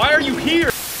 Wolverine, why are you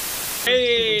here?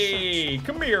 Hey,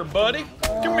 come here, buddy.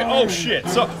 Come here. Oh, shit.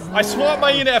 So, I swapped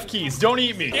my ENF keys. Don't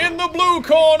eat me. In the blue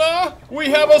corner, we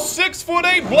have a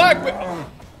 6'8" black bear.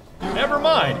 Never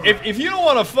mind. If you don't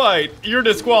want to fight, you're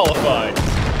disqualified.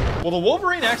 Will the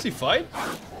Wolverine actually fight?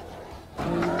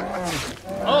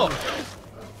 Oh.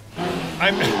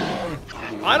 I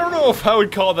don't know if I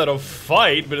would call that a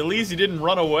fight, but at least he didn't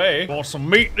run away. Want some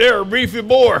meat there, beefy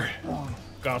boy?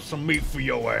 Got some meat for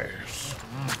your ass.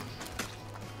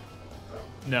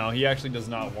 No, he actually does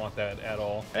not want that at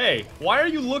all. Hey, why are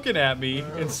you looking at me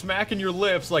and smacking your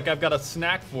lips like I've got a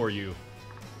snack for you?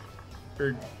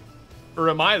 Or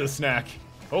am I the snack?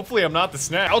 Hopefully I'm not the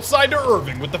snack. Outside to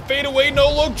Irving with the fadeaway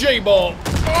no-look J-ball.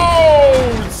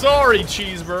 Oh, sorry,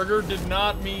 cheeseburger. Did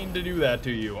not mean to do that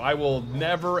to you. I will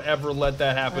never, ever let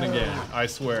that happen again. I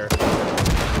swear.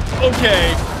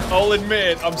 Okay, I'll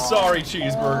admit, I'm sorry,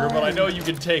 cheeseburger, but I know you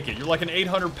can take it. You're like an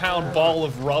 800-pound ball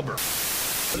of rubber.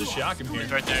 There's a shotgun here.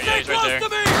 He's right there. Yeah, he's right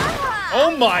there.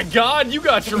 Oh my God, you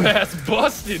got your ass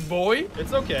busted, boy.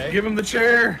 It's okay. Give him the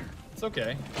chair. It's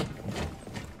okay.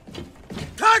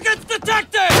 Targets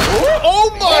detected! Oh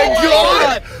my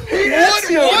God!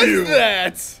 What was you.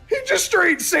 that? He just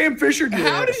straight Sam Fisher.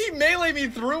 How did he melee me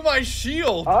through my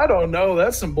shield? I don't know.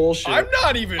 That's some bullshit. I'm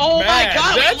not even Oh mad. my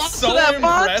God, we That's lost so to that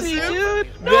impressive. Monty, dude.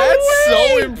 No That's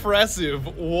way. so impressive.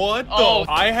 What the? Oh,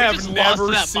 I we have just lost to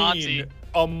never that seen Monty.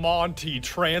 a Monty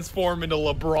transform into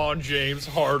LeBron James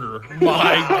harder.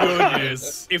 My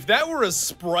goodness. If that were a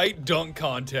Sprite dunk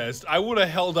contest, I would have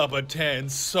held up a 10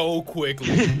 so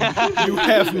quickly. You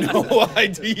have no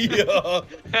idea.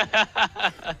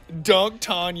 Dunk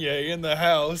Tanya in the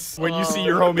house. When you see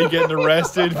your homie getting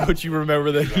arrested, but you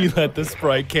remember that he let the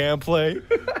Sprite can play.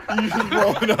 You just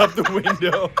rolling up the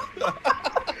window.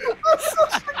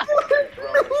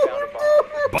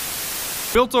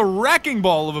 Built a wrecking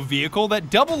ball of a vehicle that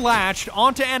double-latched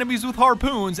onto enemies with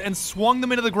harpoons and swung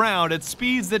them into the ground at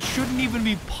speeds that shouldn't even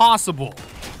be possible.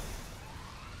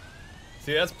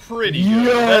 See, that's pretty good.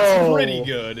 That's pretty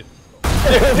good.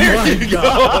 There you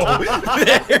go.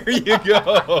 There you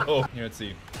go. Here, let's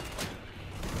see.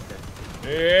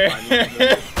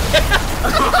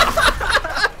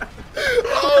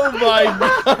 Oh my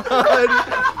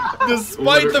God.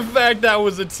 Despite the fact that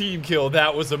was a team kill,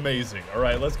 that was amazing. All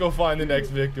right, let's go find the next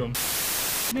victim.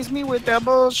 Miss me with that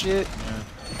bullshit.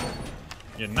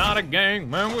 You're not a gang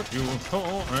man with you.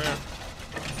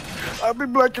 I'll be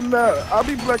blacking out. I'll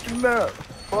be blacking out.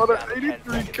 Bought an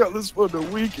 83 cutlass for the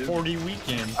weekend. 40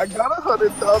 weekend. I got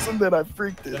 100,000, then I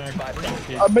freaked it. Then I freaked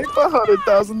it. I make my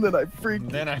 100,000, then I freaked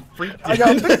it. Then I freaked it. I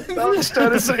got 50,000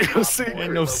 trying to say no secret.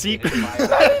 Ain't no secret.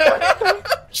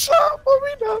 Shut up,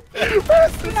 me now. I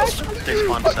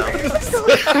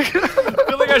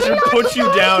feel like I should put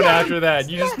you down after that.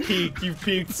 You just peaked. You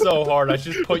peaked so hard. I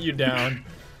should just put you down.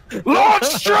 Lord,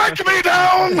 strike me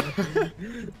down!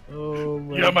 Oh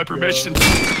my You have my permission.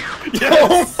 Yes.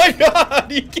 Oh my God!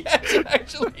 You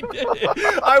actually did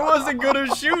it. I wasn't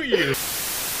gonna shoot you.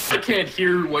 I can't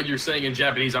hear what you're saying in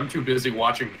Japanese. I'm too busy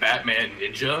watching Batman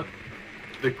Ninja,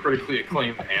 the critically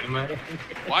acclaimed anime.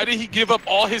 Why did he give up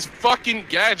all his fucking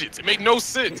gadgets? It made no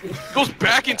sense. He goes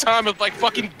back in time with like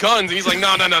fucking guns, and he's like,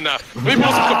 nah. Let me put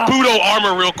some Kabuto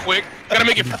armor real quick. Gotta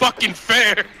make it fucking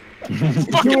fair.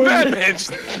 Fucking Batman.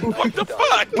 What the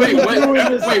fuck? Wait.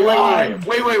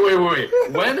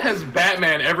 When has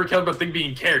Batman ever cared about thing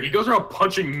being cared? He goes around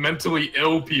punching mentally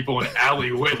ill people in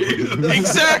alleyways.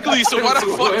 Exactly. So why the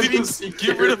fuck did he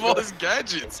get rid of all his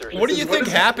gadgets? What do you think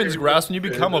happens, Grouse, when you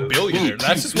become a billionaire?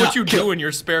 That's just what you do in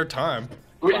your spare time.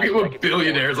 When you become a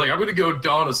billionaire, it's like, I'm gonna go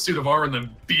don a suit of armor and then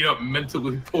beat up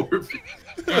mentally poor people.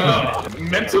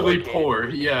 Mentally poor.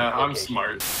 Yeah, I'm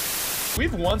smart.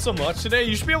 We've won so much today,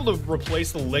 you should be able to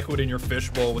replace the liquid in your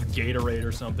fishbowl with Gatorade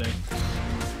or something.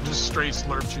 Just straight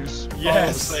slurp juice.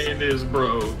 Yes. All I'm saying is,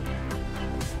 bro,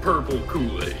 purple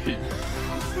Kool-Aid.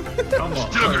 Come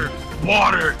on. Sugar,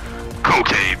 water,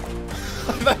 cocaine.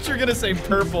 I thought you were gonna say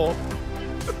purple.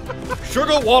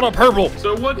 Sugar, water, purple.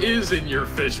 So what is in your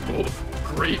fishbowl?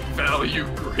 Great value,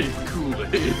 grape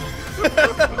Kool-Aid.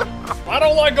 I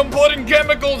don't like them putting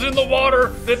chemicals in the water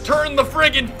that turn the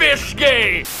friggin' fish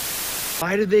gay.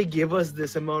 Why do they give us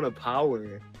this amount of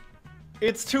power?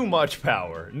 It's too much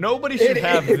power. Nobody should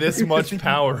have this much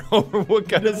power over what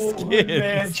kind of skin.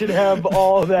 Man should have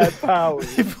all that power.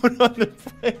 They put on the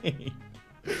plane.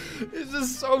 This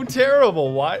is so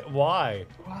terrible. Why? Why?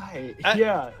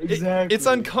 Yeah, exactly. It's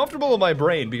uncomfortable in my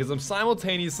brain because I'm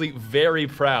simultaneously very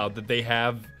proud that they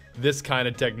have this kind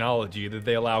of technology, that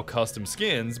they allow custom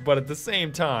skins, but at the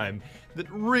same time, that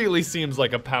really seems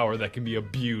like a power that can be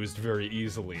abused very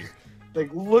easily. Like,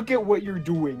 look at what you're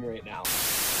doing right now.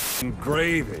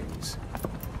 Engravings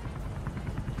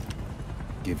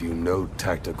give you no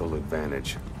tactical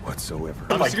advantage whatsoever.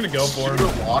 I'm just gonna go for him.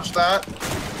 Did you watch that?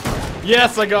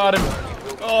 Yes, I got him.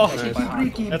 Oh,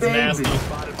 that's nasty.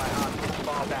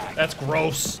 That's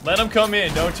gross. Let him come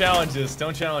in. Don't challenge this.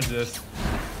 Don't challenge this.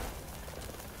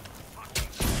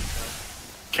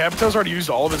 Capito's already used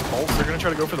all of his bolts. They're gonna try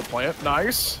to go for the plant.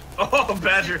 Nice. Oh,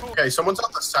 Badger. Okay, someone's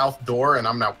at the south door, and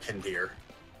I'm now pinned here.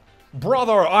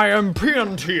 Brother, I am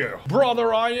pinned here.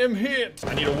 Brother, I am hit.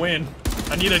 I need a win.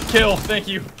 I need a kill. Thank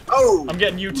you. Oh! I'm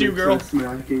getting you too, girl.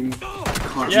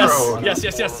 Yes.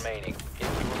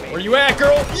 Where you at,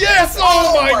 girl? Yes!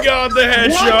 Oh my god, the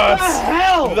headshots! What the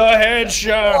hell? The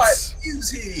headshots! What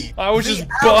is he? I was just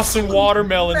busting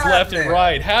watermelons left and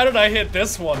right. How did I hit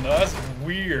this one, though? That's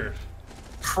weird.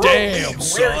 Damn,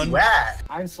 son.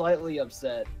 I'm slightly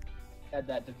upset at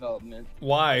that development.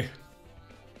 Why?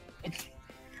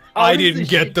 I didn't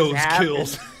get those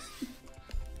kills.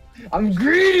 I'm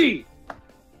greedy!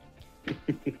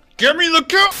 Give me the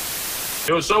kill!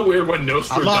 It was so weird when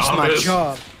Nostradamus. I lost my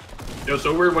job. It was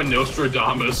so weird when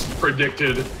Nostradamus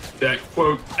predicted that,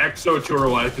 quote, Exo Tour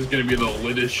Life is going to be the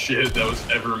littest shit that was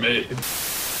ever made.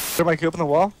 Did I open the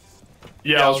wall?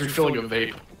 Yeah, I was refilling a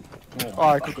vape.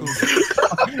 Alright, cool.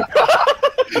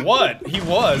 What? He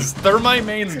was. Thermite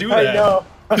mains do that.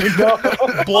 I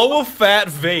know. Blow a fat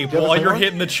vape while you're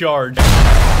hitting the charge.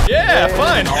 Yeah,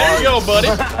 fine. There you go, buddy.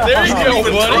 There you go,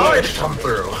 buddy. Come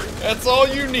through. That's all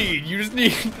you need. You just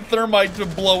need the thermite to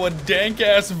blow a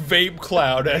dank-ass vape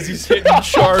cloud as he's hitting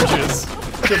charges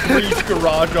to breach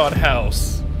garage on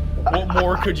house. What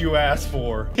more could you ask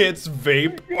for? Hits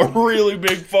vape, a really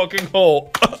big fucking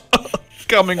hole.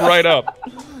 Coming right up.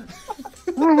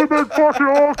 Really big fucking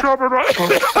hole coming right.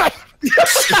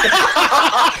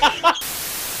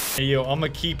 Hey, yo, I'm gonna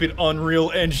keep it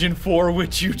Unreal Engine 4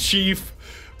 with you, Chief,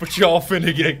 but y'all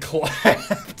finna get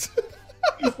clapped.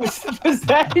 Was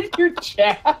that in your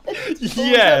chat?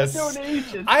 Yes.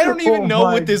 I don't even know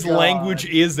what this God. language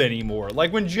is anymore.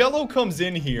 Like when Jello comes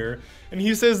in here and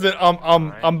he says that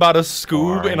I'm about to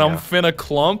scoob and I'm finna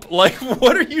clump. Like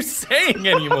what are you saying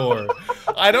anymore?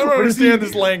 I don't understand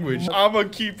this language. I'm gonna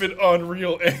keep it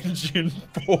Unreal Engine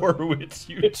 4 with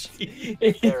you, Chief.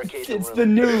 It's the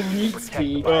new meat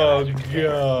speed. Oh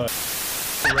god.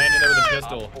 Ran in there with a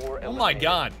pistol. Oh my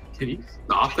god. Can you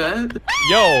stop that?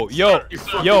 Yo,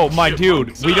 my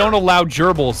dude, we don't allow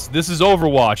gerbils. This is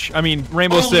Overwatch. I mean,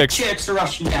 Rainbow Six. Chicks, a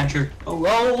Russian Badger.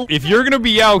 Hello? If you're gonna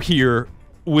be out here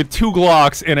with 2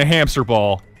 Glocks and a hamster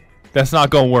ball, that's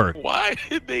not gonna work. Why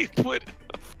did they put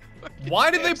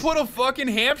a fucking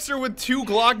hamster with 2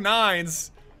 Glock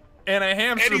 9s and a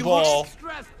hamster ball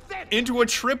into a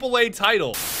AAA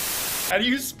title? How do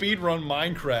you speedrun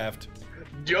Minecraft?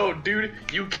 Yo, dude,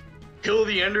 you kill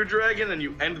the Ender Dragon and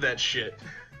you end that shit.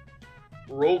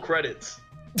 Roll credits.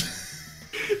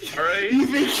 Alright? You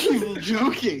think he's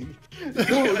joking?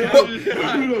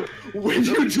 No. When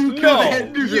you do kill the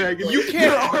Ender Dragon, you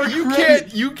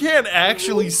can't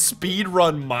actually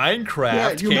speedrun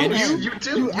Minecraft, can you? You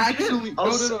do. You actually.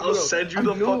 I'll send you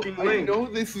the fucking link. I know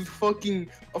this is fucking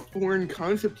a foreign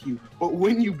concept to you, but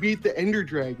when you beat the Ender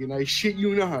Dragon, I shit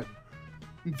you not,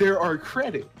 there are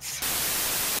credits.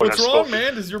 What's wrong,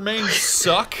 man? Does your main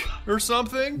suck or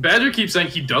something? Badger keeps saying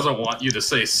he doesn't want you to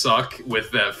say suck with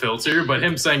that filter, but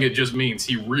him saying it just means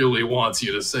he really wants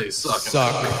you to say suck.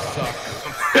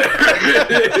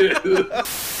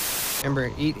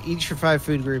 Remember, eat your 5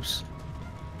 food groups.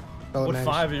 What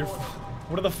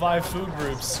are the 5 food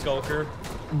groups, Skulker?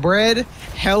 Bread,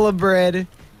 hella bread,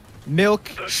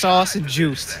 milk, sauce, and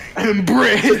juice. And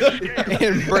bread.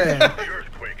 And bread.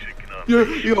 Yo,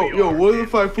 what are the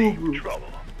 5 food groups?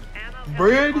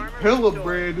 Bread, hella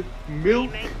bread,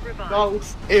 milk,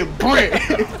 sauce, and bread.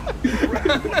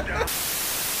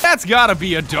 That's gotta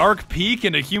be a dark peek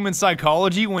into human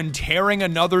psychology when tearing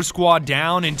another squad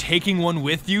down and taking one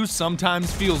with you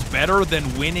sometimes feels better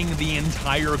than winning the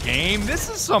entire game. This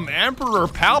is some Emperor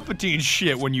Palpatine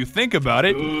shit when you think about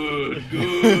it.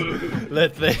 Good.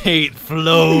 Let the hate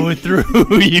flow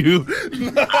through you.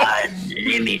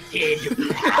 Unlimited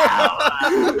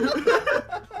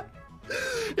power.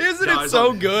 Isn't it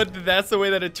so good that that's the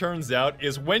way that it turns out?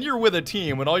 Is when you're with a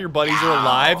team, when all your buddies are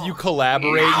alive, you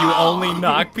collaborate, you only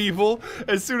knock people.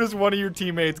 As soon as one of your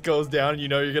teammates goes down and you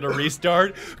know you're gonna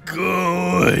restart,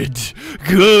 good.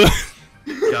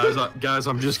 Guys,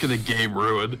 I'm just gonna game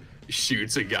ruin.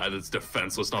 Shoots a guy that's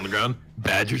defenseless on the ground.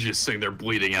 Badger's just sitting there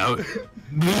bleeding out.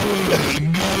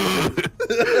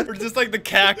 Or just like the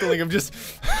cackling of just.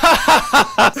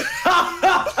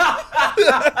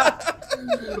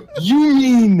 You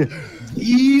mean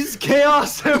these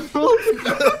Chaos Emeralds?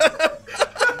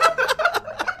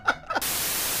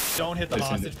 Don't hit the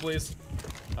hostage, please.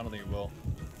 I don't think it will.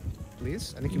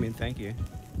 Please? I think you mean thank you.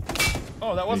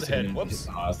 Oh, that was a hit. Whoops.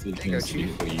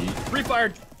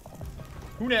 Refired.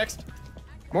 Who next?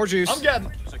 More juice. I'm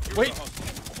getting. Wait.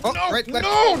 Oh, no, right, no,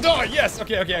 yes.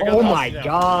 Okay, I got Oh the my hostage now.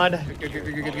 god.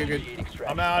 Good.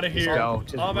 I'm out of here.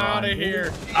 I'm out of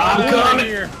here. I'm coming.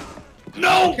 Here.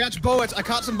 No! Catch bullets. I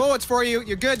caught some bullets for you.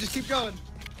 You're good. Just keep going.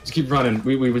 Just keep running.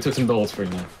 We took some bullets for you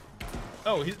now.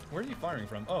 Oh, where's he firing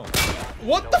from? Oh.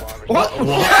 What the? What?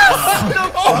 Yes!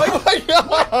 Oh my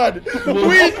god!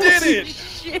 We did it!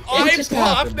 shit! I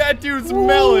popped that dude's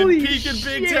melon, Holy peeking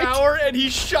Big shit. Tower, and he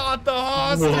shot the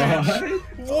hostage.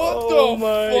 What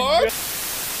the fuck?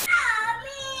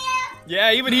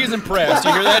 Yeah, even he's impressed.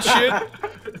 You hear that shit?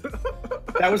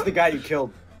 That was the guy you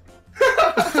killed.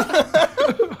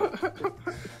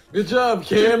 Good job,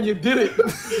 Cam. You did it.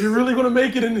 You're really gonna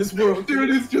make it in this world. Dude,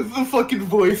 it's just a fucking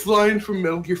voice line from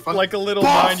Metal Gear 5. Like a little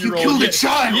Boss, 9-year-old. you killed a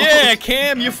child! Yeah,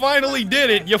 Cam, you finally did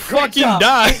it. You fucking job.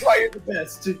 died. That's why you're the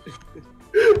best.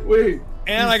 Wait.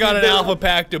 And I got an alpha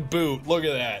pack to boot. Look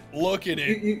at that. Look at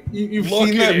it. You've Look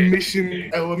seen at that it.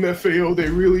 mission LMFAO? They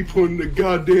really putting the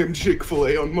goddamn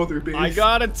Chick-fil-A on Mother Base. I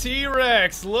got a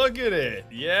T-Rex. Look at it.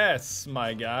 Yes,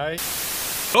 my guy.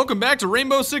 Welcome back to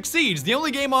Rainbow Six Siege, the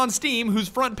only game on Steam whose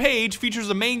front page features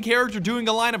a main character doing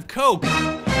a line of coke.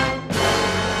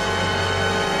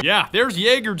 Yeah, there's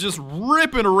Jaeger just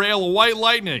ripping a rail of white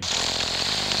lightning.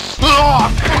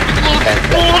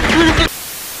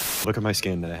 Look at my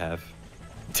skin that I have.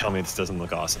 Tell me this doesn't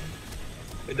look awesome.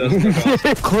 It doesn't look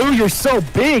awesome. Clue, you're so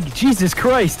big. Jesus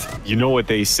Christ. You know what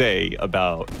they say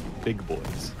about big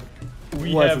boys.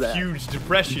 We What's have that? huge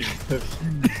depression.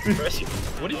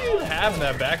 What do you have in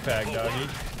that backpack, doggy?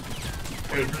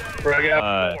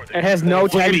 It has no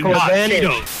tactical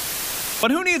advantage.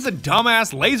 But who needs a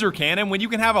dumbass laser cannon when you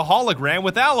can have a hologram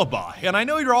with alibi? And I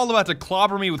know you're all about to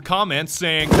clobber me with comments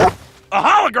saying, a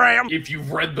hologram! If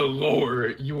you've read the lore,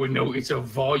 you would know it's a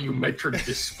volumetric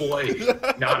display,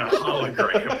 not a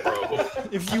hologram, bro.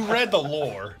 If you read the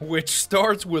lore, which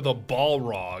starts with a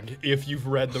Balrog, if you've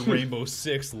read the Rainbow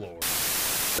Six lore.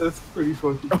 That's pretty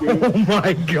fucking good. Oh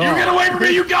my god. You get away from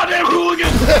me, you goddamn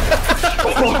hooligan!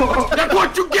 That's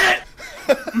what you get!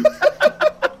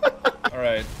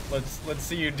 Alright, let's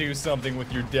see you do something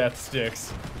with your death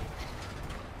sticks.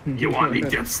 You want any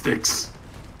death sticks?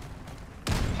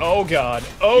 Oh god,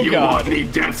 oh You god. want any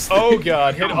death sticks? Oh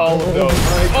god, hit all of those.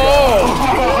 Oh,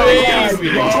 baby!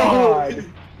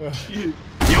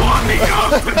 You want me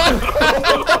up?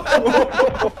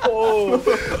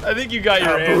 I think you got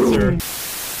your answer.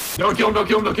 Don't kill him, don't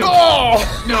kill him, don't kill him.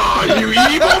 Oh! No, you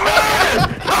evil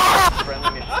man!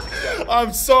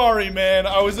 I'm sorry, man.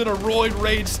 I was in a roid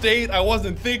rage state. I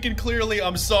wasn't thinking clearly.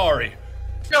 I'm sorry.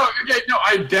 No, okay, no,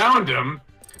 I downed him,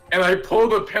 and I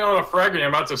pulled a pin on a frag, and I'm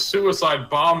about to suicide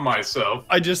bomb myself.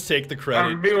 I just take the credit.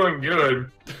 I'm feeling good.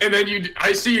 And then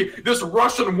I see this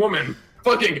Russian woman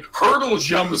fucking hurdle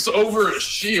jumps over a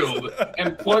shield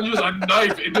and plunges a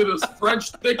knife into this French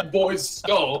thick boy's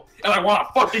skull, and I want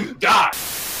to fucking die.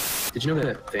 Did you know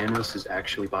that Thanos is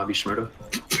actually Bobby Shmurda?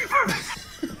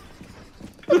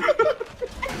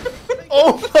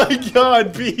 Oh my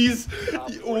god, bees!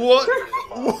 What?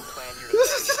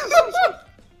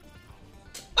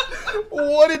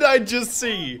 What did I just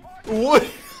see? What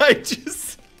did I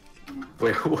just...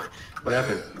 Wait, what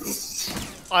happened?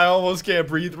 I almost can't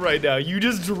breathe right now. You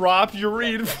just dropped your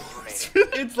reinforcement.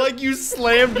 It's like you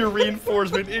slammed your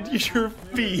reinforcement into your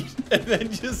feet and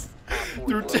then just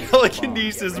through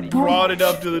telekinesis brought it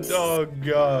up to the... Oh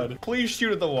god. Please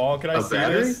shoot at the wall. Can I see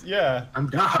this? Yeah. I'm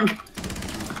Doc.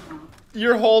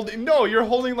 You're holding... No, you're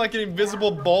holding like an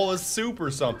invisible bowl of soup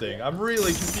or something. I'm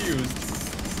really confused.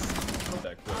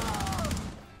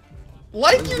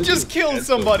 Like you just killed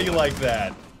somebody like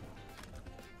that.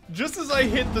 Just as I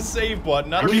hit the save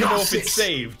button, I don't even know if it's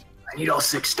saved. I need all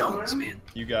 6 stones, man.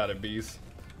 You got it, bees.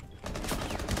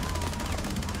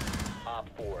 Op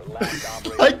 4, last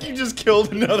operator. Like you just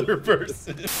killed another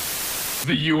person.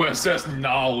 The USS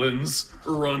Nolans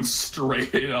runs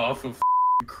straight off of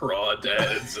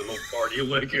crawdads and the party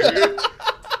liquor.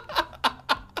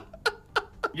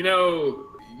 You know,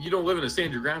 you don't live in a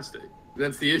stand your ground state.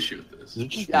 That's the issue with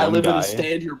this. I live in a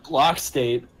stand your block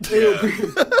state. Yeah.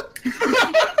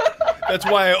 That's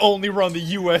why I only run the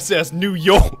USS New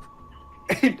York.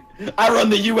 I run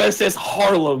the USS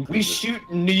Harlem. We shoot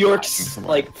New York's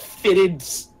like fitted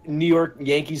New York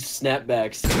Yankees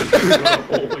snapbacks.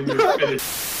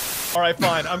 All right,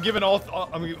 fine. I'm giving all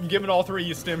 3 of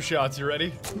you stim shots. You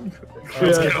ready? All right,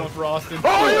 let's get one for Austin.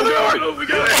 Oh, here they are! Oh, we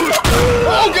got it!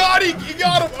 Oh god, he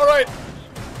got him. All right.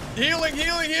 Healing,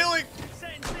 healing, healing.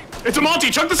 It's a Monty.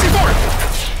 Chunk the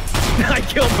C4. I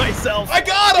killed myself. I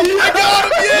got him! I got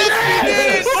him!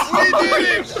 Yes, we did it! We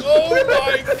did it! Oh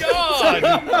my god!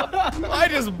 I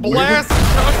just blasted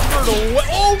Cuthbert away.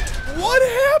 Oh, what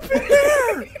happened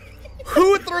there?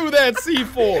 Who threw that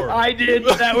C4? I did.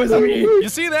 That was me. You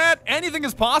see that? Anything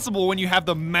is possible when you have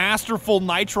the masterful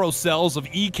nitro cells of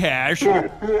eCash.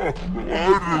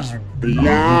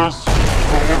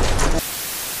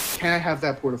 Can I have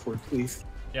that porta fort, please?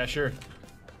 Yeah, sure.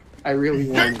 I really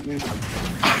want it.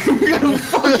 I'm gonna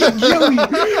fucking kill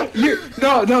you.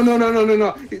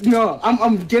 No.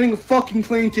 I'm getting a fucking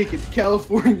plane ticket to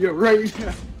California right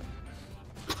now.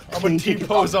 I'm gonna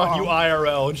T-pose on you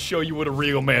IRL and show you what a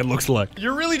real man looks like.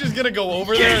 You're really just gonna go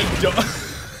over there and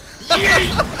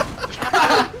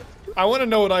I want to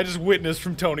know what I just witnessed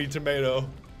from Tony Tomato.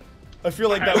 I feel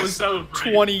like that was so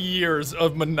 20 years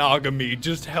of monogamy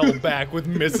just held back with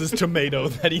Mrs. Tomato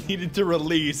that he needed to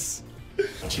release.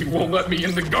 She won't let me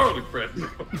in the garlic bread, bro.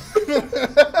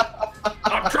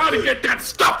 I'm trying to get that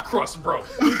stuffed crust, bro.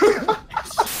 I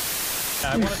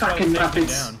want to try to take you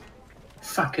down.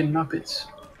 Fucking Muppets.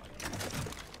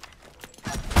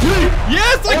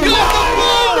 Yes, I got the ball!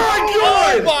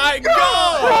 Oh my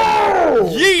god!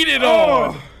 Yeet it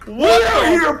on! What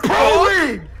are you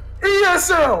pulling?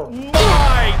 ESL!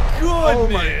 My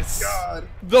goodness! Oh my god.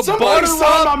 The Somebody butter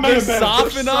sign up, my man the back.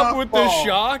 soften up with the Softball.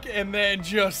 shock, and then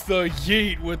just the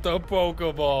yeet with the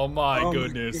Pokeball. My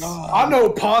goodness. I know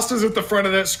Pasta's at the front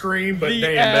of that screen, but The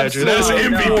damn, Badger, that's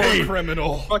absolute MVP.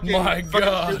 criminal. Fucking, My fucking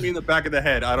god. shoot me in the back of the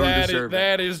head. I don't deserve it.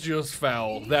 That is just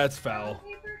foul. That's foul.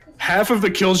 Half of the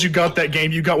kills you got that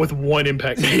game, you got with one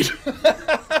impact nade.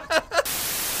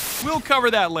 We'll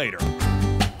cover that later.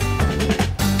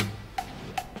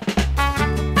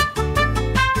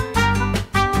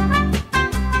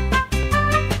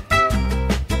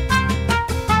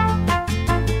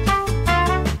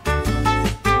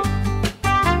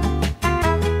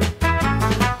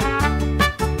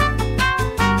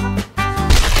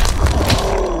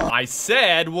 I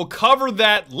said we'll cover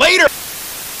that later.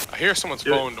 I hear someone's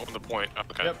phone on the point.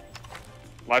 Okay. Yep.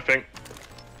 Live ping.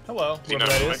 Hello, See,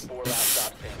 whoever that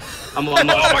is. I'm on. Oh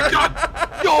my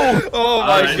god. Yo! Oh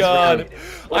my god.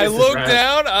 I is this look rap?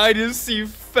 down, I just see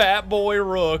Fat Boy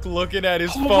Rook looking at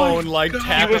his phone, like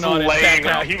tapping on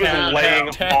it. He was laying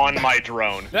on my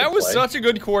drone. That was such a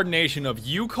good coordination of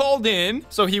you called in,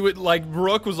 so he would like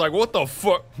Rook was like, "What the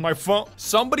fuck, my phone?"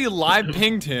 Somebody live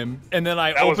pinged him, and then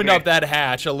I That was opened me. up that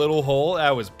hatch, a little hole.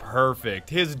 That was perfect.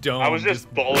 His dome. I was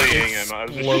just bullying him. I was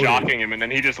just exploded. shocking him, and then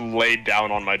he just laid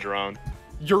down on my drone.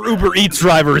 Your Uber Eats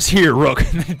driver is here, Rook.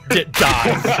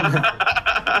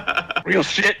 Die. Real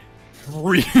shit.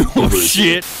 Real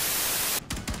shit.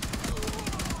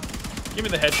 Give me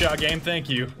the headshot game, thank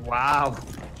you. Wow.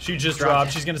 She just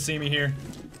dropped. She's gonna see me here.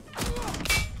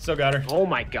 Still got her. Oh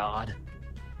my god.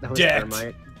 That was Decked.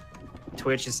 thermite.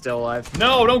 Twitch is still alive.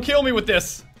 No, don't kill me with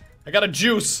this. I got a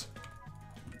juice.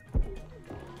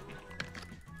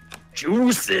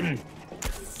 Juicing.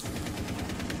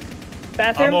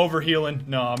 Bathroom? I'm over healing.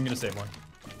 No, I'm gonna save one.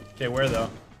 Okay, where though?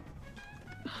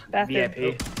 Bathroom.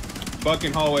 VIP.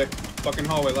 Fucking hallway. Fucking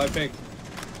hallway. Live pink.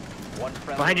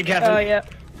 Behind you, Kevin. Oh, yeah.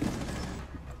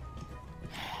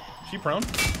 She prone?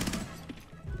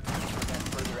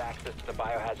 Further access to the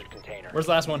biohazard container. Where's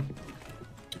the last one?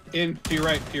 In, to your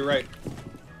right, to your right.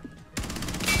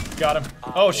 Got him.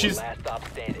 Oh, she's... Last stop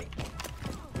standing.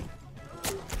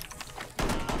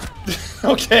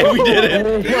 Okay, we did it.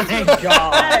 Oh my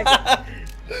god.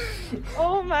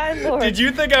 Oh my lord. Did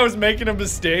you think I was making a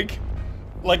mistake?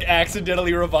 Like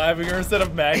accidentally reviving her instead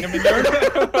of magnuming her?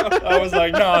 I was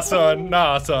like, nah, son,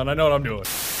 I know what I'm doing.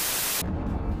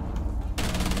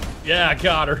 Yeah, I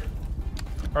got her.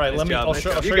 All right, Nice job, I'll nice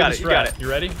show job. you You the got it, strat. you got it. You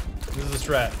ready? This is the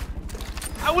strat.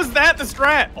 How was that the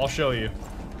strat? I'll show you.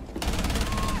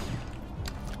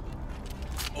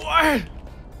 What?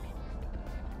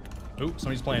 Ooh,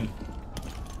 somebody's playing.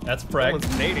 That's frag.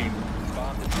 Someone's nading.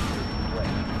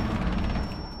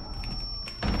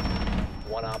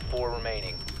 One op 4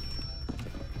 remaining.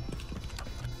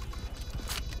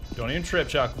 Don't even trip,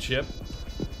 chocolate chip.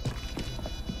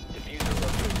 Diffuser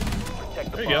located.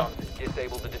 Protect the There you go. bomb.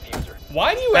 Disable the diffuser.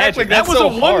 Why do you act like that that's was so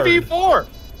a hard? 1v4.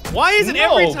 Why is it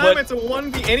No, every time but- it's a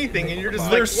 1v anything and you're just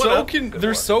They're like, so what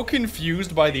they're so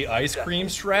confused by the ice cream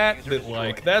strat that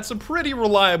like that's a pretty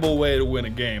reliable way to win a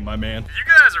game, my man.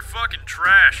 You guys are fucking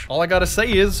trash. All I gotta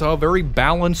say is a very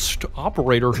balanced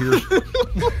operator here.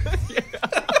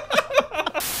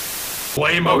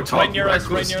 Flamo talk. Right near us,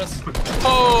 right near us.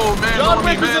 Oh, man, John on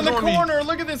me, Wick is in man's the on me. corner.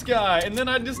 Look at this guy, and then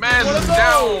I just Man's one of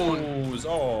is those.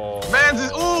 Oh, Man's is,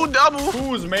 ooh, double.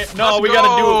 who's man? No, Let's we gotta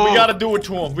do it. go. We gotta do it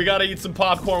to him. We gotta eat some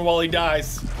popcorn while he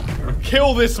dies.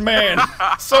 Kill this man.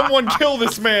 Someone kill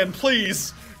this man,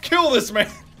 please. Kill this man.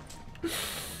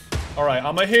 All right,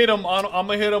 I'm gonna hit him. I'm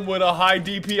gonna hit him with a high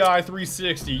DPI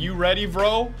 360. You ready,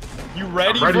 bro? You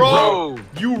ready, ready, bro? bro.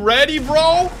 You ready,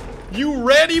 bro? You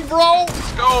ready, bro?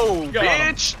 Let's go, Got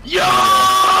him. bitch.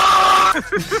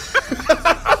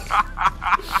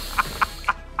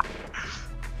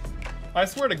 I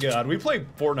swear to God, we play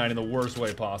Fortnite in the worst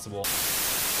way possible.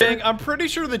 Dang, I'm pretty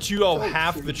sure that you all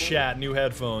half the chat new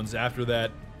headphones after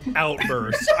that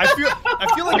outburst. I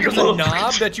feel like there's a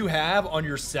knob that you have on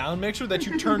your sound mixer that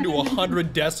you turn to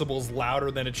 100 decibels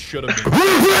louder than it should have been.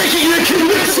 We're breaking the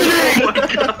conditioning!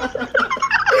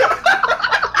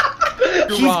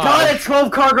 He's got a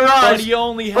 12-car garage, but he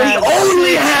only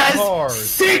has,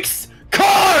 six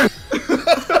cars!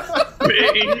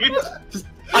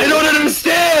 I don't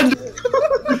understand!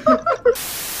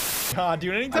 God,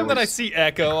 dude, anytime that I see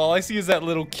Echo, all I see is that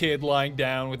little kid lying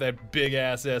down with that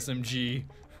big-ass SMG.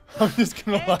 I'm just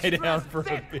gonna lie down for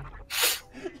a bit.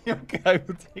 Your guy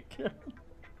will take care of me.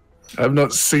 I've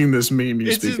not seen this meme you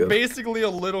It's speak just of. basically a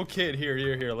little kid. Here.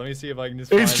 Let me see if I can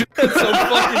just find it. That's so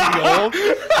fucking old.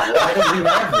 Why does he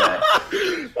have that?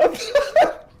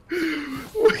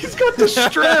 He's got the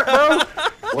strap, bro.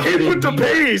 He put the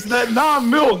base, that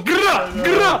non-milk.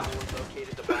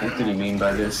 What did he mean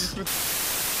by this?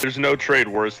 There's no trade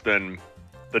worse than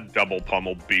the double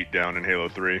pummel beatdown in Halo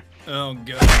 3. Oh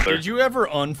god. Did you ever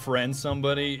unfriend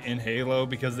somebody in Halo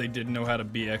because they didn't know how to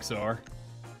BXR?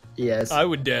 Yes. I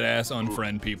would dead ass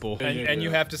unfriend people. And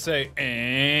you have to say,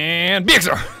 and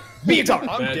BXR! BXR!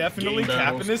 I'm definitely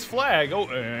capping this flag. Oh,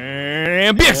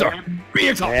 and BXR!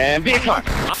 BXR! And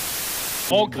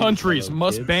BXR! All countries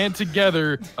must band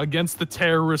together against the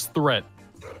terrorist threat.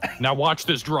 Now watch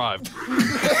this drive.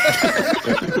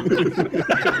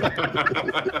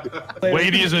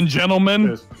 Ladies and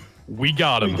gentlemen, we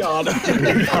got him.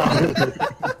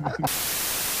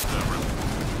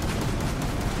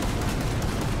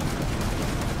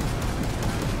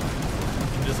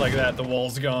 Just like that, the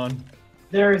wall's gone.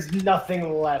 There is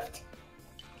nothing left.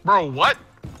 Bro, what?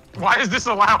 Why is this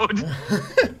allowed?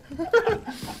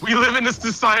 We live in a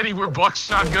society where Buck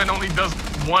Shotgun only does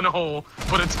one hole,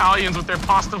 but Italians with their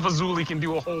pasta fazooli can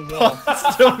do a whole wall.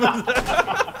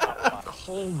 The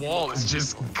whole wall is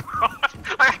just...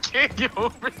 I can't get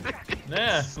over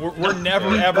this. Nah, we're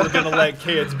never ever gonna let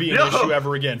kids be an issue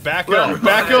ever again. Back up,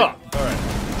 back up. All right.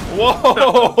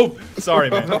 Whoa! Sorry,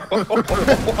 man.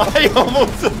 I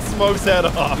almost took Smoke's head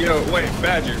off. Yo, wait,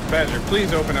 Badger,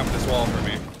 please open up this wall for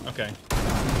me. Okay.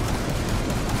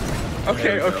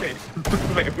 Okay.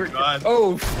 Wait, we're done.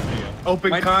 Oh,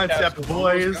 open concept,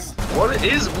 boys. What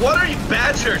are you,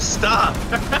 Badger? Stop!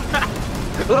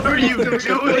 What are you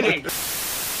doing?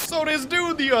 So this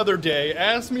dude the other day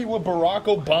asked me what Barack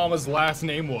Obama's last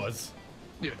name was.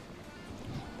 Yeah.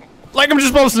 Like I'm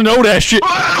just supposed to know that shit.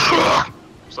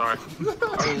 Sorry.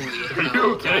 Are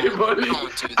you okay, buddy?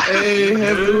 Hey,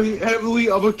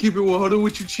 heavily, I'm gonna keep it 100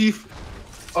 with you, Chief.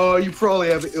 You probably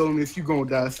have an illness. You gonna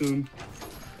die soon.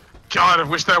 God, I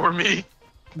wish that were me.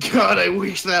 God, I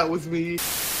wish that was me.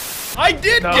 I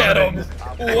did get him!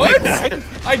 What?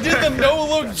 I did the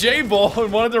no-look J-ball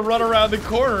and wanted to run around the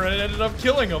corner and it ended up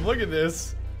killing him. Look at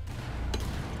this.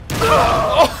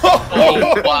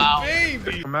 Oh, wow.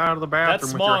 Baby! Come out of the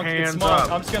bathroom with your hands up.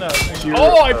 I'm just gonna...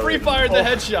 Oh, I pre-fired the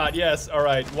headshot. Yes,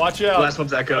 alright. Watch out. Last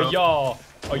one's Echo. Y'all,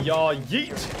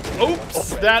 yeet.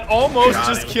 Oops, that almost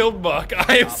just killed Buck.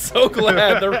 I am so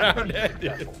glad the round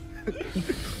ended.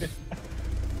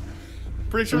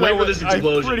 Pretty sure I'm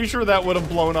pretty sure that would have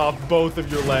blown off both of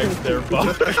your legs there,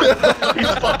 Buck. He's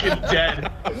fucking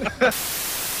dead.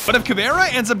 But if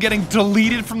Caveira ends up getting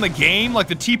deleted from the game, like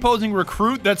the T-posing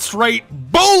recruit that's straight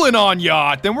bowling on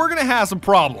Yacht, then we're gonna have some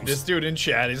problems. This dude in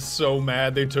chat is so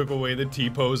mad they took away the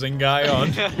T-posing guy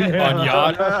on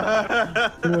Yacht.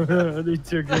 They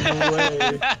took him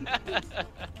away.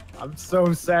 I'm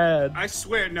so sad. I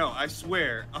swear,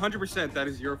 100% that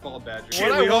is your fault, Badger.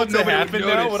 What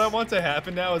I want to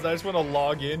happen now is I just want to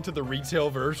log into the retail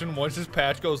version once this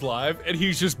patch goes live, and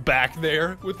he's just back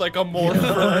there with like a more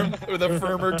firm, with a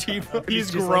firmer teeth. He's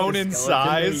grown in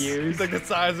size. He's like the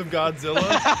size of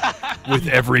Godzilla. With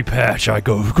every patch, I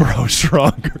grow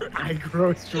stronger. I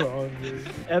grow stronger.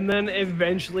 And then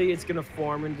eventually it's gonna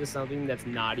form into something that's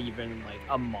not even like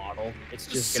a model. It's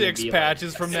just gonna be 6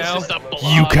 patches from now.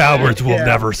 You cowards will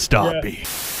never stop me.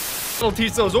 Little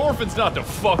teach those orphans not to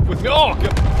fuck with me. Oh,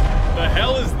 the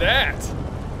hell is that?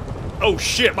 Oh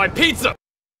shit, my pizza!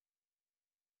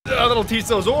 Little teach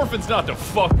those orphans not to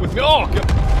fuck with me. Oh,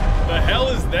 the hell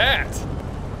is that?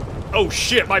 Oh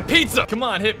shit, my pizza! Come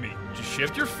on, hit me. Just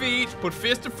shift your feet, put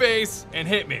fist to face, and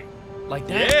hit me. Like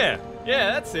that?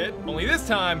 Yeah, that's it. Only this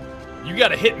time, you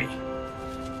gotta hit me.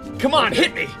 Come on,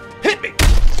 hit me! Hit me!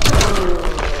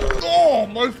 Oh,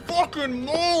 my fucking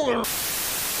molar! I'll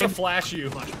flash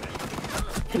you.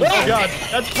 Oh god,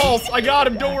 that's Pulse. I got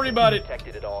him, don't worry about it.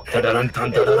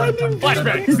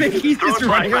 Flashbang! He's just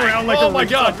running around like oh my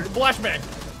god, flashbang!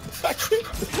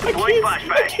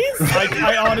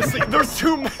 I honestly, there's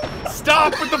too many.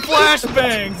 Stop with the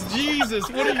flashbangs! Jesus,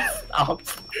 what are you?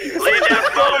 Lay down,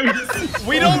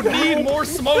 We don't need more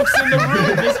smokes in the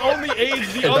room. This only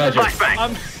aids the other.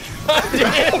 I'm. God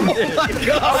damn it.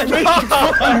 Oh my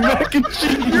God. Mac and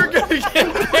cheese. You're gonna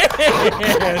get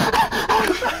banned.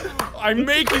 I'm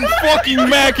making fucking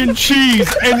mac and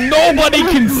cheese, and nobody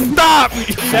can stop me.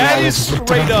 That is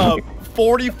straight up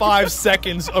 45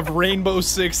 seconds of Rainbow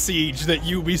Six Siege that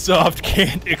Ubisoft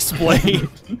can't explain.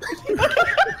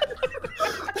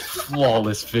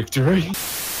 Flawless victory.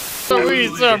 We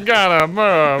some kind of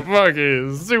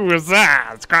motherfucking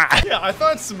suicide squad. Yeah, I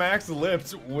thought Smack's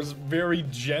lips was very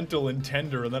gentle and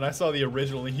tender, and then I saw the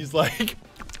original, and he's like...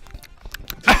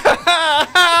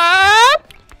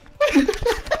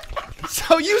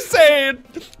 So you saying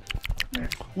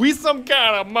we some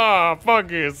kind of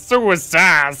motherfucking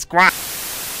suicide squad?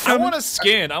 I want a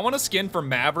skin. I want a skin for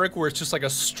Maverick where it's just like a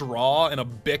straw and a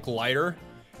Bic lighter,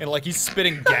 and like he's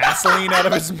spitting gasoline out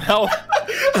of his mouth.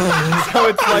 So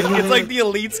it's like the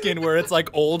elite skin where it's like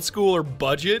old school or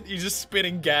budget. He's just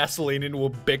spitting gasoline into a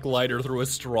Bic lighter through a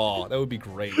straw. That would be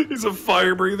great. He's a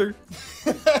fire breather.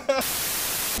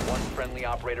 One friendly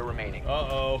operator remaining.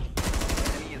 Uh-oh.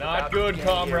 Not good,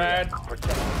 comrade.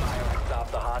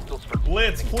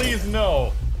 Blitz, please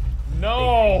no.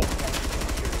 No.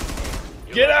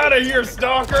 Get out of here,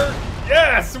 stalker.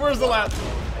 Yes, where's the last?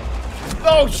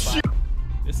 Oh, shit.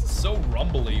 This is so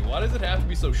rumbly. Why does it have to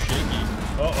be so shaky?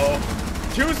 Uh-oh.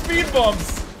 2 speed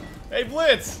bumps. Hey,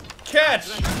 Blitz, catch.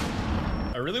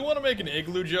 I really want to make an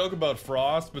Igloo joke about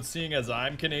Frost, but seeing as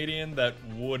I'm Canadian, that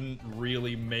wouldn't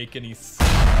really make any sense.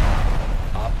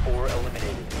 Op 4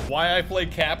 eliminated. Why I play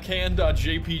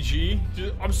Capcan.jpg?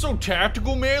 I'm so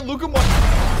tactical, man. Look at my...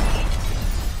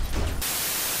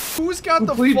 Who's got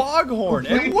the foghorn?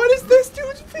 And what is this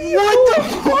dude's feel? What the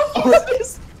fuck is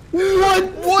this?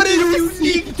 What is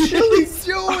Unique Chili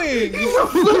doing? He's a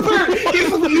flipper! He's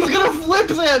gonna flip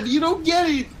them! You don't get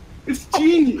it! It's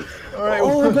genius! Alright,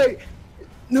 oh my...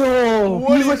 No!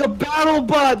 He's like a battle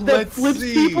bot that flips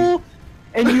people,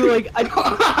 and you like... oh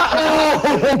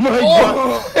my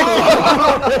god!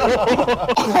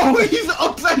 Oh, he's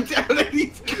upside down and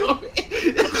he's going...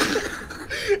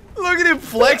 Look at him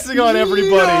flexing on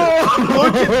everybody. No.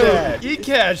 Look at that.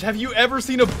 Ekash, have you ever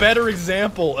seen a better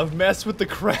example of mess with the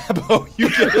crabbo you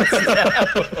can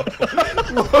snap?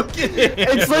 Look at him.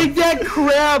 It's like that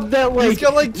crab that like... He's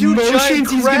got like 2 giant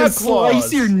crab claws.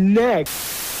 Slice your neck.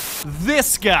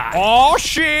 This guy. Oh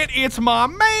shit, it's my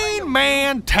main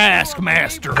man,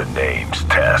 Taskmaster. The name's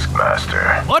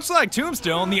Taskmaster. Much like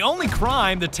Tombstone, the only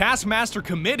crime the Taskmaster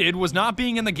committed was not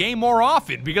being in the game more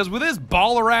often, because with his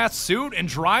baller-ass suit and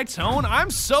dry tone, I'm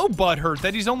so butthurt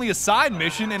that he's only a side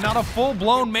mission and not a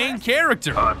full-blown main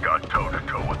character. I've got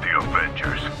toe-to-toe with the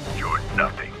Avengers. You're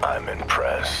nothing. I'm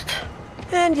impressed.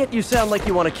 And yet you sound like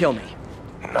you want to kill me.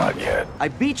 Not yet. I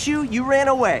beat you, you ran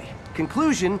away.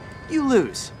 Conclusion, you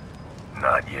lose.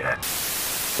 Not yet.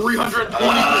 320%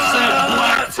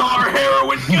 black tar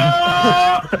heroin. Go!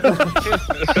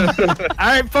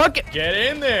 Alright, fuck it. Get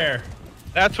in there.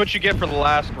 That's what you get for the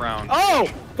last round. Oh,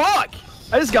 fuck!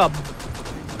 I just got...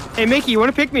 Hey, Mickey, you want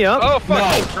to pick me up? Oh,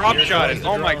 fuck. No. Drop shot it.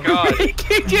 Oh, my God.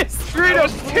 Mickey just straight up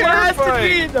blasted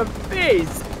me in the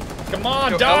face. Come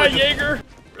on, die, Jaeger.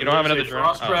 You don't have another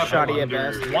drone? Shoddy at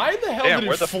best. Why the hell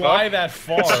did it fly that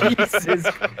far? Jesus.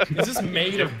 Is this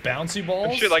made of bouncy balls?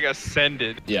 That shit like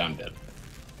ascended. Yeah, I'm dead.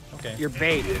 Okay. You're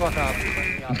bait. Fuck off.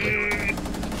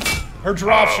 Her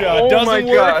drop shot doesn't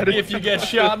work if you get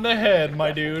shot in the head,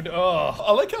 my dude. Oh,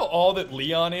 I like how all that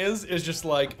Leon is just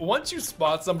like, once you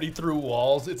spot somebody through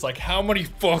walls, it's like, how many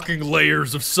fucking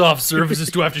layers of soft surfaces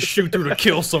do I have to shoot through to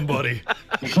kill somebody?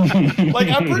 Like,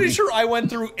 I'm pretty sure I went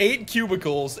through 8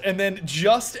 cubicles, and then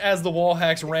just as the wall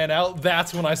hacks ran out,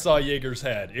 that's when I saw Jaeger's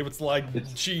head. It was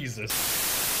like, Jesus.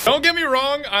 Don't get me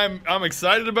wrong, I'm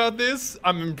excited about this.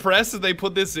 I'm impressed that they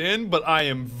put this in, but I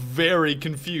am very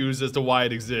confused as to why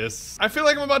it exists. I feel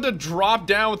like I'm about to drop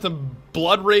down with some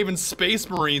Blood Raven Space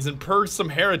Marines and purge some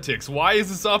heretics. Why is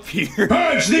this up here?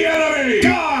 Purge the enemy!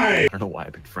 Die! I don't know why I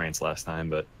picked France last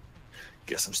time, but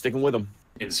guess I'm sticking with them.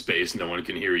 In space, no one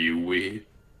can hear you, we.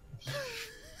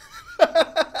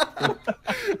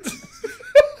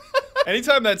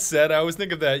 Anytime that's said, I always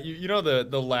think of that. You know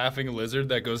the laughing lizard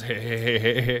that goes hey hey hey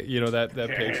hey hey. You know that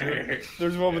picture.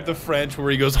 There's one with the French where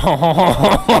he goes.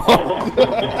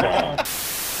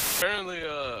 Apparently,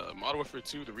 Modern Warfare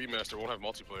 2, the remaster, won't have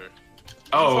multiplayer.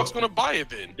 Oh, who the fuck's gonna buy it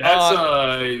then? That's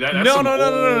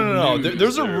No.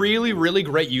 There's a really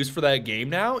great use for that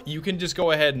game now. You can just go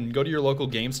ahead and go to your local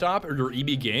GameStop or your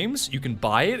EB Games. You can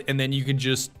buy it and then you can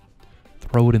just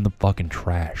throw it in the fucking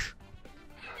trash.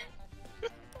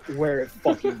 Where it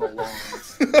fucking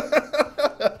belongs.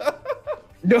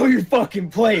 Know your fucking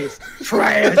place,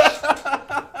 trash.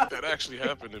 That actually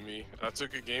happened to me. I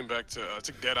took a game back to, I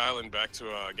took Dead Island back to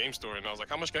a game store, and I was like,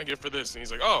 how much can I get for this? And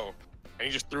he's like, oh. And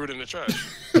he just threw it in the trash.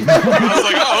 I was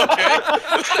like, oh, okay.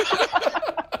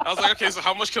 I was like, okay, so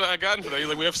how much could I have gotten for that? He's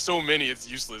like, we have so many, it's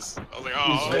useless. I was like,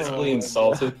 oh. He's physically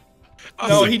insulted.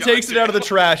 No, he takes it out of the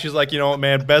trash. He's like, you know what,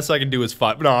 man, best I can do is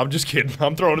 5. No, I'm just kidding.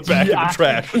 I'm throwing it back in the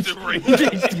trash. He's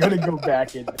gonna go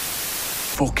back in.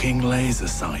 Fucking laser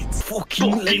sights.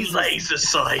 Fucking laser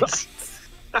sights.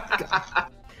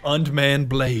 Unmanned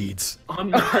blades. All I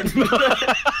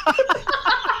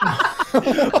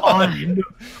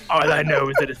know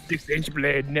is that a 6-inch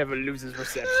blade never loses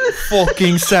reception.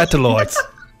 Fucking satellites.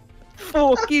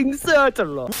 Fucking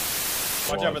satellite.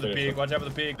 Watch out for the pig. Watch out for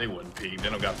the pig. They wouldn't peek. They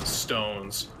don't got the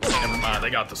stones. Never mind. They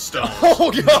got the stones.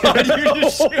 Oh god, you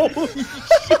just They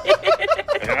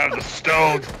have the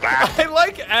stones back. I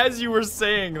like as you were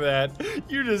saying that,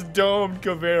 you just domed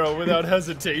Cavero without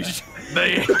hesitation.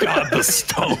 They ain't got the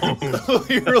stones.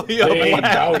 Clearly a They ain't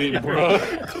black doubting, bro.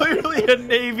 Clearly a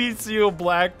Navy SEAL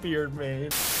Blackbeard, man.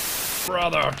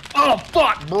 Brother. Oh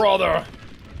fuck, brother.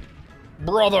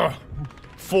 Brother.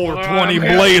 420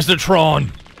 Blazatron.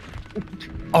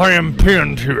 I am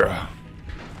pinned here. Oh,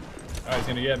 he's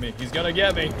gonna get me. He's gonna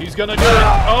get me. He's gonna do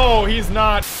it. Oh, he's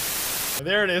not.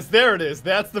 There it is. There it is.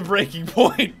 That's the breaking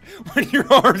point when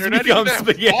your arms become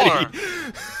spaghetti.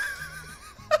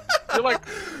 You're like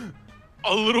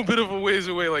a little bit of a ways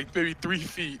away, like maybe 3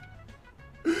 feet.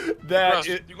 That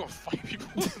you're gonna fight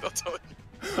people. I'll tell you.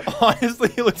 Honestly,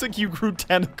 it looks like you grew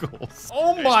tentacles.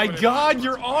 Oh my god,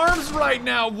 your arms right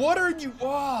now. What are you?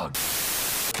 Oh.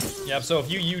 Yeah, so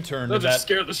if you U-turn to that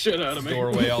scare the shit out of me.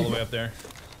 doorway all the way up there.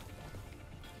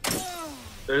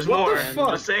 There's What more. the I'm fuck?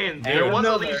 just saying, there was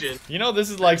a Legion. You know, this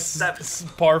is like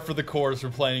par for the course for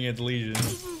playing against Legion.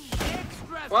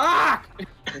 Fuck!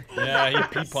 Yeah,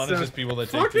 he punishes people that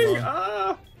take too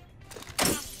long.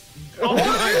 Oh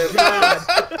my god!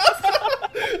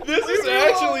 This is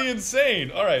actually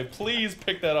insane. All right, please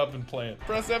pick that up and play it.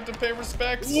 Press F to pay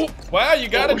respects. Wow, you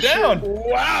got it down.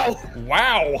 Wow!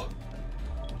 Wow.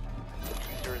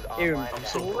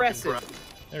 Impressive.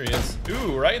 There he is.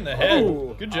 Ooh, right in the head.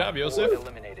 Ooh. Good job, Yosef.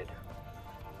 Eliminated.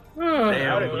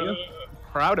 Proud of you.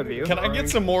 Proud of you. Can I get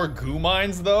some more goo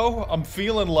mines though? I'm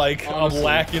feeling like I'm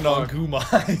lacking on goo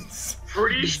mines.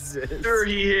 Pretty sure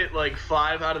he hit like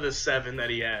 5 out of the 7 that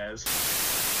he has.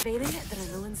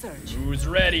 Who's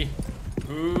ready?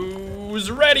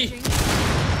 Who's ready?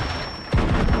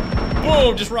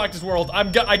 Boom! Just rocked his world. I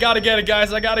gotta get it,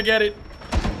 guys. I gotta get it.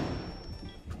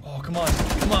 Oh, come on.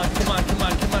 Come on, come on, come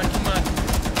on, come on, come on.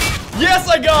 Yes,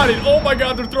 I got it! Oh my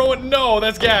god, they're throwing. No,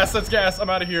 that's gas. That's gas. I'm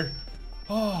out of here.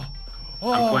 Oh.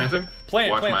 Oh. I'm planting.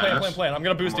 Plant. Watch my ass. I'm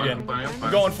gonna boost Come on, again. I'm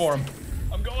I'm going for him.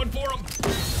 I'm going for him.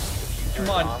 Come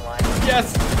on.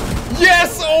 Yes.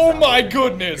 Yes! Oh my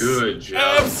goodness. Good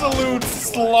job. Absolute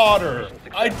slaughter.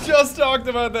 I just talked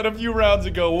about that a few rounds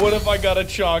ago. What if I got a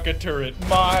Chonka turret?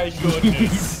 My goodness.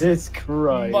 Jesus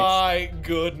Christ. My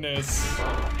goodness.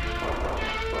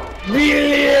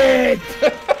 Really?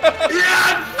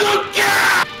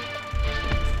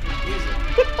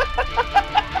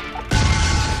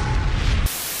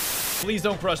 Please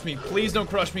don't crush me. Please don't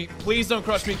crush me. Please don't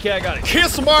crush me. Okay, I got it.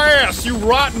 Kiss my ass, you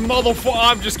rotten motherfucker.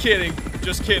 I'm just kidding.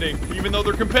 Just kidding. Even though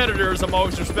they're competitors, I'm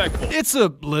always respectful. It's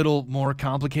a little more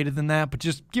complicated than that, but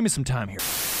just give me some time here.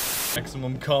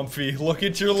 Maximum comfy. Look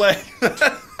at your leg.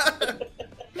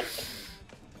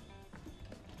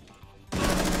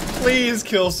 Please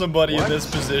kill somebody in this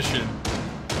position.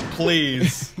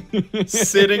 Please.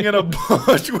 Sitting in a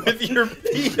bush with your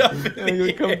feet up in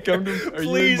the air.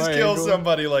 Please kill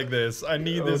somebody like this. I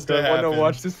need this to happen. I want to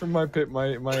watch this from my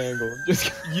angle.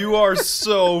 Just You are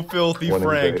so filthy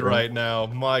franked right now.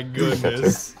 My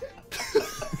goodness.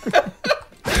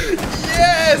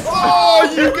 Yes!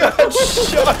 Oh, you got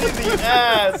shot in the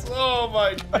ass. Oh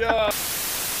my god.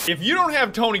 If you don't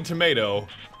have Tony Tomato,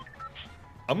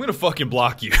 I'm gonna fucking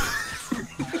block you.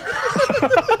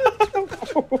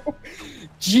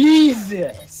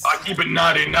 Jesus! I keep it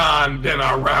 99, then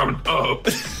I round up.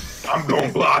 I'm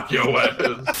gonna block your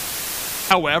ass.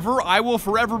 However, I will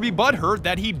forever be butthurt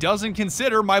that he doesn't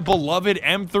consider my beloved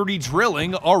M30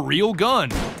 drilling a real gun.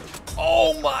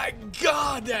 Oh my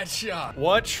god, that shot!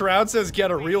 What? Shroud says get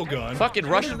a real gun. Fucking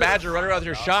Russian Badger running around with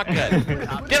your shotgun.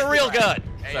 Get a real gun!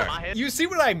 You see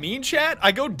what I mean, chat?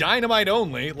 I go dynamite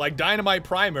only, like dynamite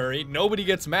primary. Nobody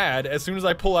gets mad as soon as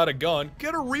I pull out a gun.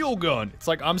 Get a real gun. It's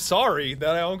like, I'm sorry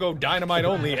that I don't go dynamite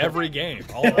only every game.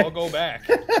 I'll go back.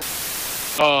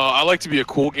 I like to be a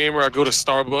cool gamer. I go to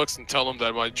Starbucks and tell them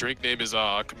that my drink name is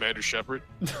Commander Shepard.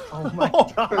 Oh my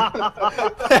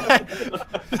god.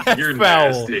 You're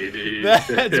foul. nasty, dude.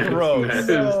 That's gross. Nasty.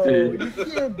 No, you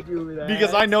can't do that.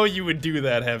 Because I know you would do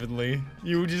that, Heavenly.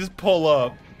 You would just pull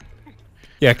up.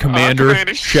 Yeah,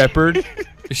 Commander Shepard.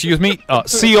 Excuse me?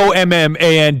 COMMANDER.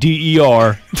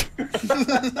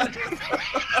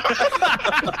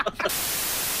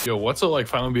 Yo, what's it like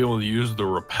finally being able to use the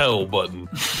repel button?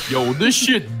 Yo, this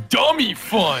shit dummy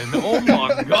fun. Oh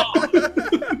my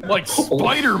god. Like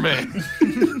Spider-Man.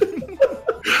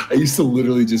 I used to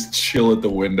literally just chill at the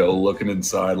window looking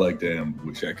inside like, damn,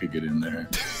 wish I could get in there.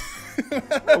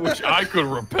 I wish I could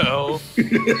repel.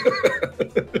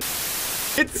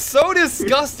 It's so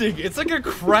disgusting. It's like a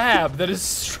crab that is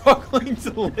struggling to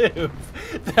live,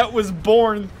 that was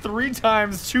born 3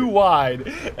 times too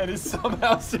wide, and is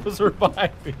somehow still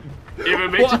surviving. If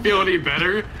it makes you feel any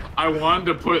better, I wanted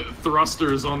to put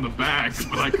thrusters on the back,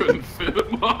 but I couldn't fit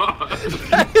them on.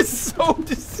 That is so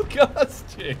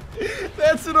disgusting.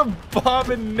 That's an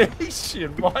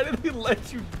abomination. Why did they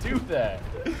let you do that?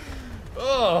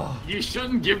 Oh. You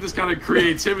shouldn't give this kind of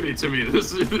creativity to me.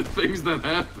 This is the things that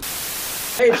happen.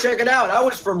 Hey, check it out. I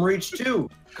was from Reach 2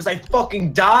 because I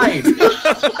fucking died.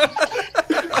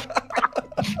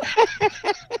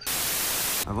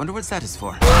 I wonder what that is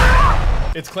for.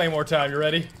 It's Claymore time. You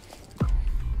ready?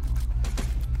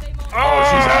 Oh,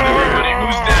 she's out of here, buddy.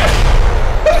 Who's dead?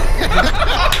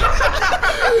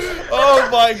 Oh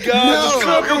my god.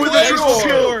 No, the triple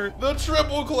claymore. The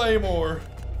triple claymore.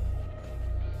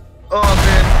 Oh,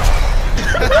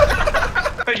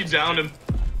 man. You downed him.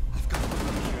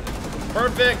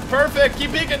 Perfect.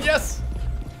 Keep peeking. Yes.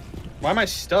 Why am I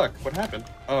stuck? What happened?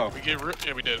 Oh. Yeah,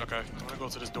 we did. Okay. I'm gonna go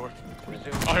to this door.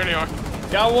 Oh, here they are.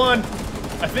 Got one.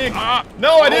 I think. No, I didn't.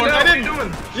 no, I didn't. what are you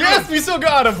doing? Yes, we still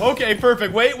got him. Okay,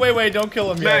 perfect. Wait. Don't kill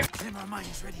him yet. Boom,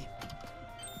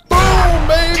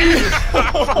 baby.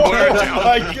 Oh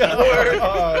my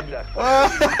god.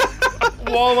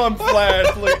 While I'm flash.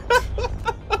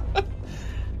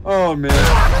 Oh man.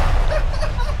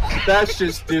 That's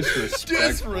just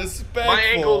disrespectful. Disrespectful. My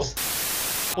ankles.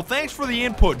 Well, thanks for the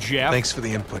input, Jeff. Thanks for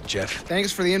the input, Jeff.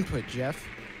 Thanks for the input, Jeff.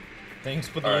 Thanks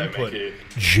for the input,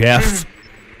 Jeff.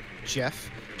 Jeff.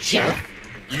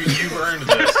 You've earned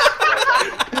this.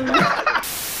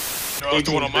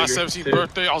 After on my 17th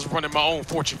birthday, I was running my own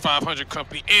Fortune 500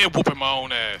 company and whooping my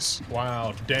own ass.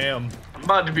 Wow, damn. I'm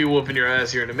about to be whooping your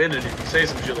ass here in a minute if you say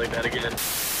some shit like that again.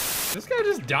 This guy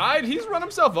just died? He's run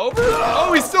himself over?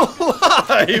 Oh, he's still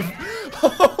alive!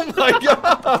 Oh my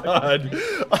god!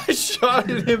 I shot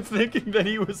at him thinking that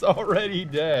he was already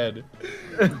dead.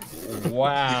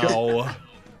 Wow.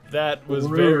 That was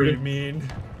very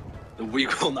mean. We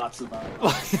will not survive.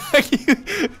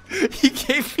 He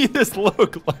gave me this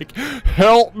look like,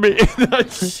 help me! And I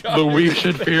shot The weak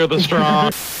should fear the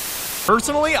strong.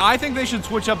 Personally, I think they should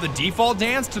switch up the default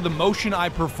dance to the motion I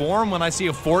perform when I see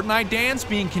a Fortnite dance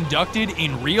being conducted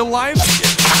in real life.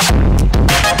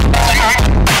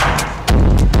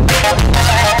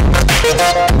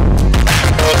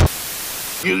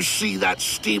 You see that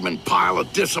steaming pile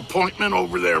of disappointment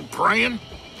over there praying?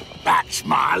 That's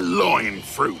my loin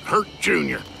fruit, Hurt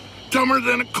Jr. Dumber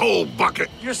than a coal bucket.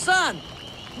 Your son!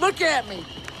 Look at me!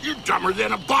 You're dumber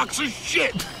than a box of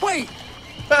shit. Wait!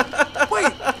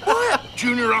 Wait, what?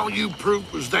 Junior, all you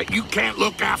proved was that you can't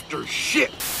look after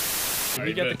shit. Did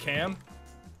you get the cam?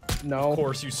 No. Of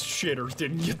course, you shitters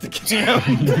didn't get the cam.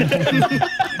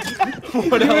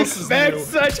 What else is That's new?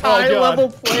 such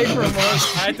high-level play from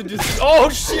us. I had to just. Oh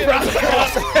shit!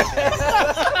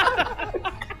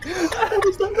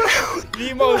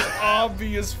 The most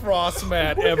obvious frost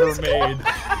mat ever made.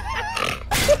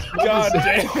 God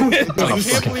damn it! I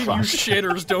can't believe you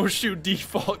shitters don't shoot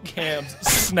default cams.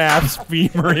 Snaps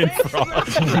femur in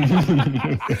frost.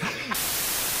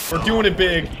 We're doing it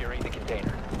big. Securing the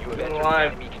container. You have entered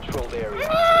Alive. enemy controlled area.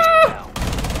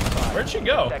 Where'd she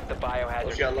go? Protect the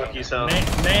biohazard. Got lucky sound.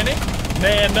 Nanny?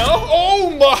 Nano?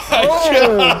 Oh my god!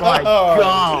 Oh my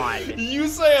god! You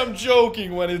say I'm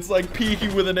joking when it's like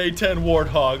peeking with an A10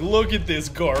 Warthog. Look at this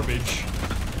garbage.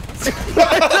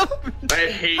 I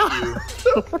hate you.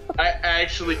 I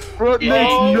actually Bro, it makes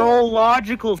no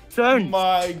logical sense.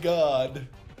 My god.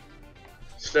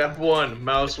 Step 1,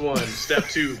 mouse 1. Step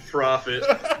 2, profit.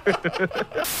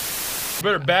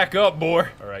 Better back up, boy.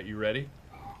 Alright, you ready?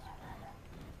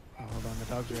 Oh, hold on, the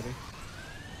dog's ready.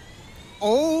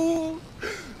 Oh!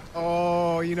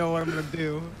 Oh, you know what I'm gonna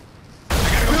do.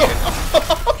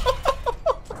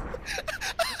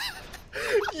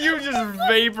 You just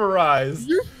vaporized.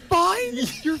 You're fine.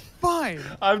 You're fine.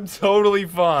 I'm totally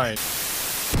fine.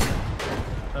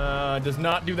 Does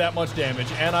not do that much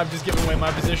damage, and I've just given away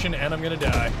my position, and I'm gonna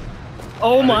die.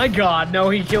 Oh my god, no,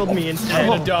 he killed me instead. I'm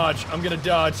gonna dodge. I'm gonna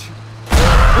dodge.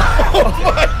 Oh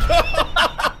my god!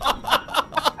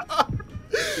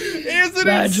 Isn't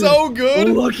it so good?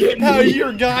 Look at how me.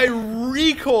 your guy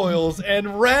recoils and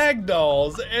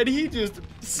ragdolls, and he just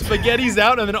spaghettis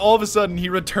out, and then all of a sudden he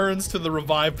returns to the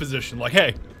revive position. Like,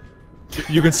 hey,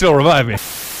 you can still revive me. 10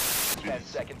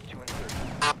 seconds to insert.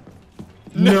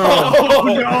 No!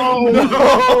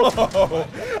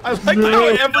 I like how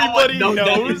everybody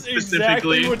knows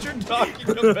exactly what you're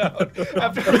talking about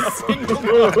after a single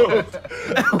moment.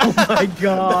 Oh my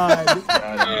god.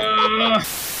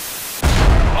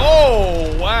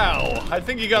 Oh, wow. I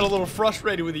think you got a little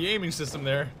frustrated with the aiming system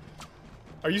there.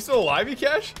 Are you still alive,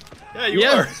 Ekash? Yeah, you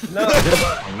are. No.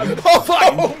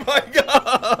 Oh my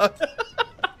god!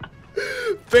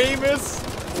 Famous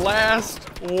last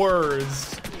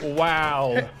words.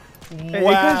 Wow.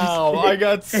 Wow. I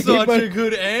got such a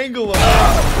good angle of it.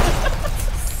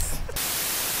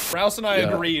 Rouse and I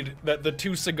agreed that the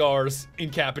 2 cigars in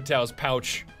Capitow's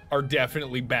pouch are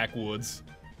definitely backwoods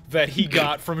that he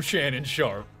got from Shannon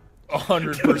Sharp.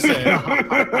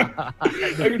 100%. I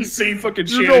can see fucking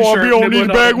You know I'll be on these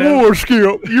backwoods,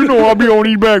 Skip. You know I'll be on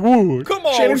these backwoods. Come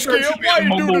on, Skip. Why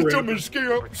you do this to me,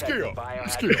 Skip? Skip.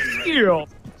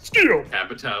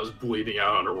 Capitow's bleeding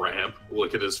out on a ramp.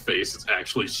 Look at his face. It's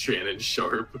actually Shannon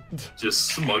Sharp, just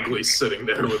smugly sitting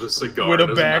there with a cigar With in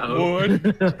a his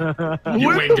backwood. mouth.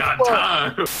 You ain't got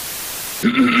time.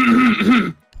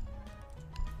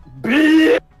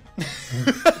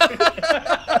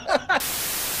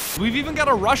 We've even got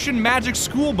a Russian magic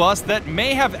school bus that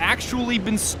may have actually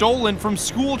been stolen from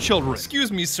school children.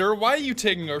 Excuse me, sir, why are you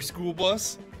taking our school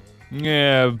bus?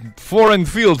 Yeah, foreign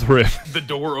field trip. The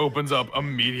door opens up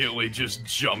immediately, just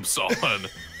jumps on,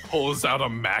 pulls out a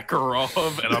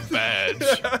Makarov and a badge,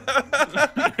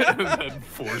 and then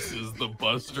forces the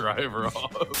bus driver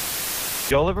off.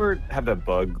 Y'all ever have that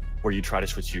bug where you try to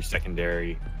switch to your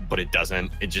secondary, but it doesn't?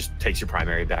 It just takes your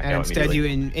primary back And out instead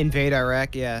immediately. you invade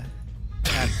Iraq, yeah.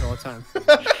 Happens all the time.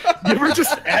 You ever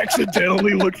just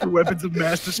accidentally look for weapons of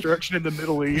mass destruction in the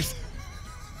Middle East?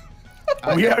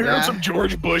 We out here on some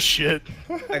George Bush shit.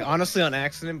 Like, honestly, on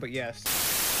accident, but yes.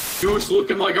 Goose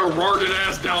looking like a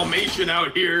rotted-ass Dalmatian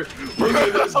out here. Look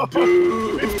at this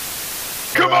dude.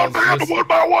 Come on down to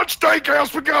 1x1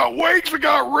 Steakhouse. We got wings, we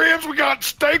got ribs, we got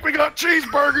steak, we got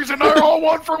cheeseburgers, and they're all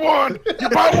 1 for 1. You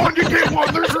buy one, you get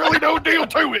one. There's really no deal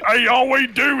to it. Hey, all we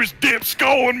do is dip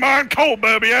skull in mine cold,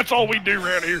 baby. That's all we do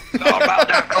around here. All about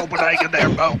that Copenhagen there,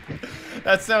 Bo.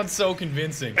 That sounds so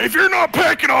convincing. If you're not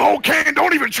packing a whole can,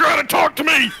 don't even try to talk to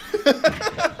me.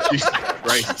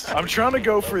 Right. I'm trying to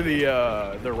go for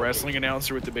the wrestling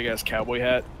announcer with the big ass cowboy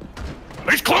hat.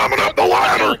 He's climbing up the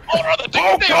ladder.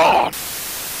 Oh God.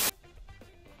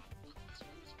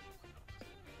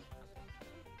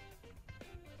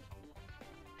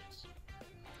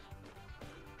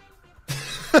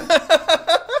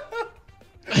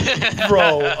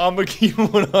 Bro, I'm gonna keep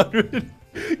 100.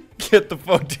 Get the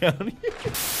fuck down here.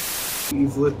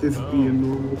 Please let this be a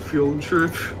normal field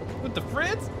trip. With the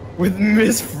Fritz? With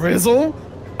Miss Frizzle?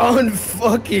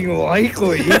 Unfucking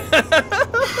likely.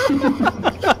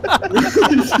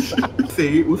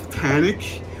 Say it with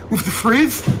panic. With the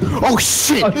frizz? Oh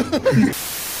shit! Do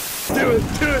it.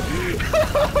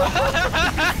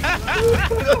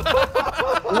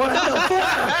 What the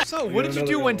fuck? So, what did you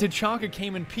do when T'Chaka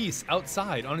came in peace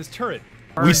outside on his turret?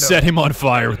 We set him on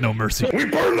fire with no mercy. We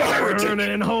burn the heretic.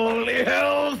 Burning holy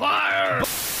hellfire!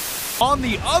 On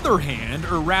the other hand,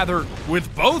 or rather,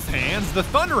 with both hands, the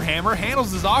Thunderhammer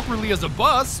handles as awkwardly as a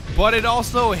bus, but it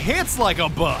also hits like a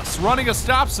bus, running a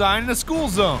stop sign in a school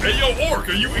zone. Hey, yo, Orc,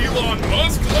 are you Elon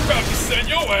Musk? I'm about to send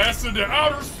your ass into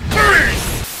outer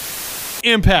space!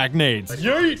 Impact nades.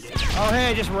 Yeet! Oh, hey,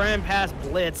 I just ran past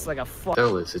Blitz like a fuck.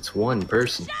 Fellas, it's one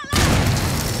person.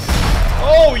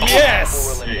 Oh,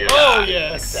 yes! Yeah. Oh,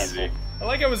 yes! I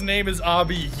like how his name is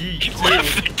Abi Yeet,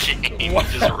 too. Wow.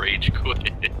 Just rage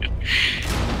quit.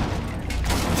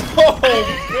 Oh,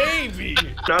 baby!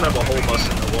 Trying to have a whole bus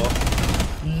in the wall.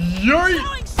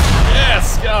 Yeet!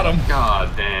 Yes, got him.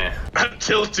 God damn. I'm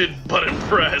tilted but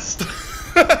impressed.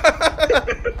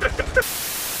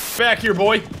 Back here,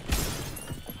 boy.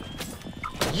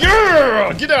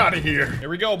 Yeah! Get out of here. Here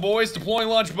we go, boys. Deploying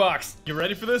lunchbox. You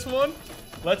ready for this one?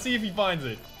 Let's see if he finds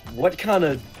it. What kind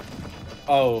of...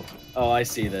 Oh, I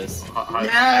see this.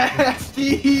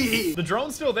 Nasty! The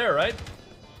drone's still there, right?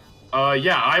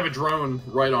 Yeah, I have a drone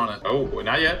right on it. Oh,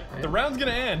 not yet. The round's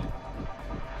gonna end.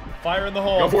 Fire in the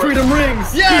hole. Go for Freedom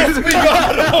rings! Yes, we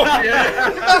got him!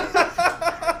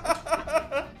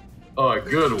 Oh,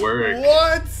 Good work.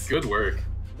 What? Good work.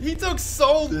 He took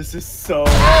so. This is so.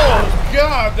 Oh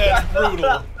God, that's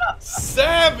brutal.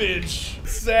 Savage.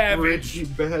 Reggie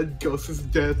Bad Gus's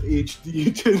Death HD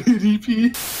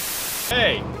 1080p.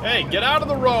 Hey, get out of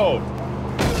the road.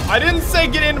 I didn't say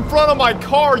get in front of my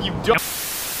car, you dumb.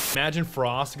 Imagine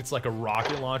Frost gets like a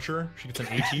rocket launcher. She gets an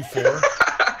AT-4.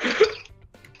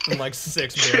 And like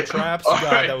 6 bear traps.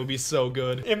 God, that would be so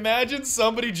good. Imagine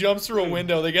somebody jumps through a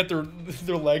window, they get their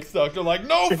leg stuck. They're like,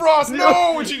 no, Frost,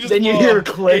 no! And she just Then you hear a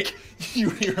click. You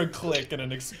hear a click and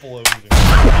an explosion.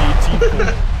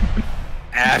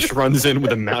 Ash runs in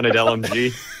with a mounted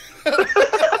LMG.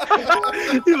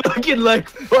 Looking like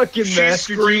fucking She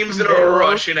Master screams Chief in a Arrow.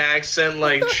 Russian accent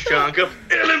like Shanka,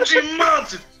 LMG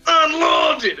mounted,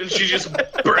 unload it, and she just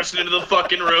bursts into the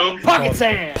fucking room. Pocket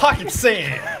sand. Pocket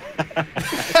sand.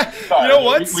 You know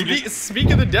what? Speak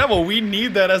of the devil, we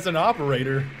need that as an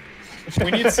operator.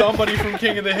 We need somebody from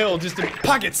King of the Hill just to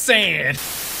pocket sand.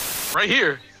 Right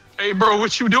here. Hey, bro,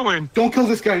 what you doing? Don't kill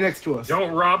this guy next to us.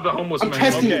 Don't rob the homeless I'm man.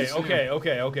 testing Okay, this. okay.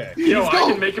 Yo, Let's I go.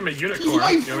 can make him a unicorn. My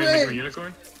You want me to make him a friend.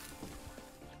 unicorn?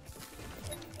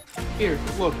 Here,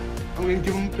 look. I'm gonna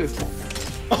give him a pistol.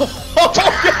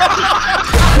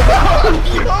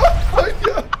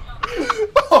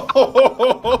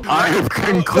 I have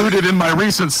concluded in my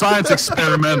recent science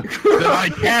experiment that I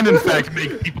can, in fact,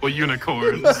 make people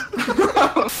unicorns.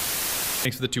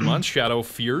 Thanks for the 2 months, Shadow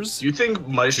Fears. Do you think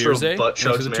Maestro Fears, eh? butt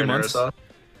Thanks for chugs the 2 months. Marinara?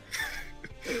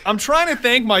 I'm trying to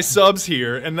thank my subs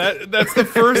here, and that's the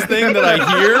first thing that I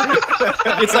hear.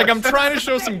 It's like I'm trying to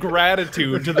show some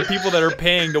gratitude to the people that are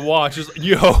paying to watch. Just,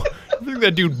 yo, I think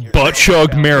that dude butt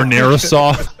chugged marinara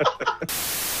sauce.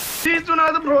 Please do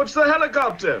not approach the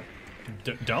helicopter.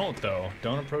 Don't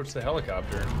approach the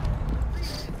helicopter.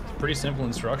 It's a pretty simple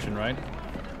instruction, right?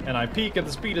 And I peek at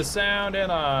the speed of sound,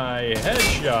 and I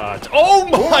headshot. Oh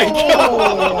my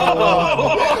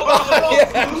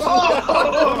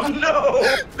god!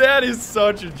 No! That is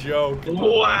such a joke.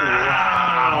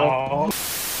 Wow!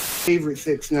 Favorite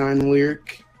 6ix9ine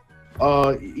lyric.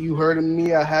 You heard of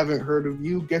me, I haven't heard of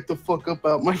you. Get the fuck up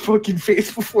out my fucking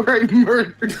face before I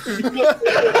murder you.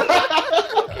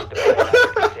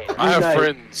 I have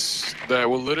friends that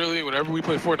will literally, whenever we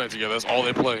play Fortnite together, that's all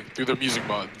they play through their music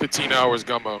mod. 15 hours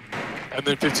Gummo, and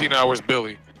then 15 hours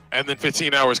Billy, and then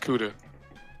 15 hours Kuda.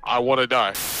 I want to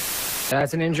die.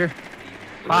 That's an injure.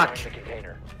 Fuck.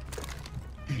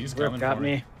 He's Rip coming got for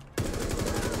me. me.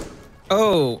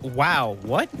 Oh, wow.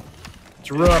 What?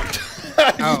 It's rooked.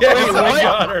 Oh, Yes, wait, I what?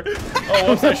 got her. Oh,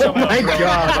 whoops, I shot my My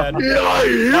God. My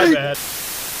bad.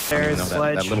 There's No,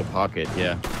 Sledge. that little pocket,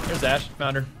 yeah. There's Ash.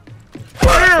 Found her.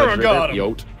 I got him.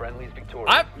 Yote. Friendly's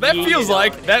victorious. That feels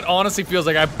like, that honestly feels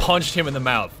like I punched him in the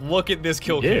mouth. Look at this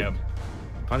kill You did. cam.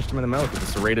 Punched him in the mouth with a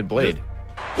serrated blade.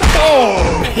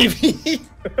 Oh, baby.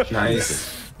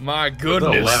 Nice. My The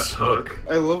goodness. left hook.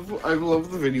 I love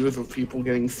the videos of people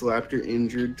getting slapped or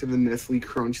injured to the Nestle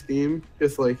Crunch theme.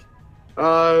 Just like,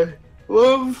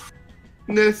 love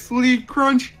Nestle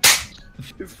Crunch.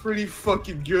 It's pretty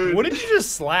fucking good. What did you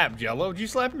just slap, Jello? Did you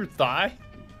slap your thigh?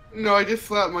 No, I just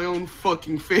slapped my own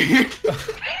fucking face.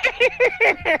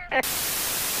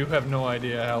 You have no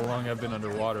idea how long I've been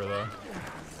underwater, though.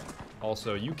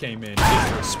 Also, you came in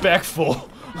disrespectful.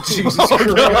 Jesus Christ.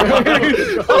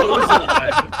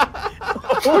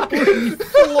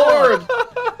 Lord.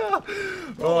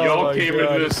 Oh Y'all my came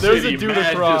God. in this There's city a dude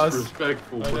mad across.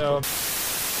 disrespectful. I know.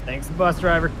 Thanks, bus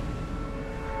driver.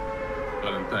 I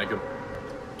didn't thank him.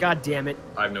 God damn it.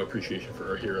 I have no appreciation for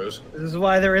our heroes. This is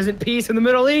why there isn't peace in the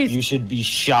Middle East. You should be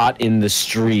shot in the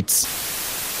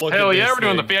streets. Look Hell at yeah, this we're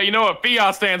doing the thing. Fiat. You know what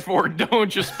Fiat stands for,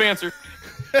 don't you, Spencer?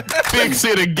 Fix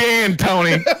it again,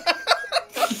 Tony.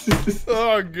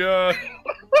 Oh god.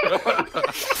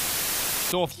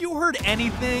 So if you heard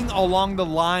anything along the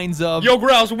lines of "Yo,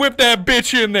 Grouse, whip that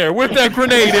bitch in there, whip that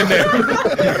grenade in there,"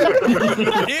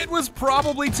 it was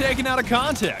probably taken out of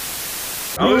context.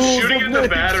 I was shooting at the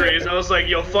batteries. I was like,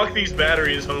 yo, fuck these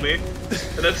batteries, homie.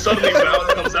 And then suddenly Mount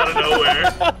comes out of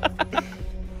nowhere.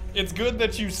 It's good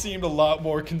that you seemed a lot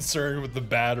more concerned with the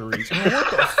batteries.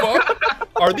 What the fuck?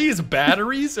 Are these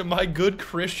batteries in my good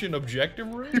Christian objective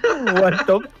room? What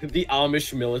the? The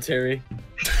Amish military.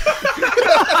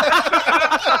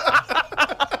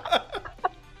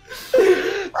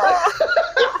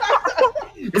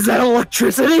 Is that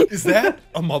electricity? Is that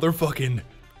a motherfucking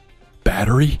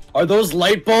battery? Are those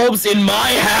light bulbs in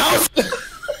my house?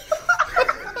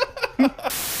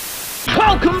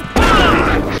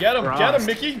 Get him,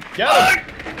 Mickey. Get him.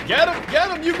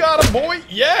 Get him, you got him, boy.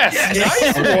 Yes,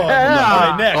 nice one. All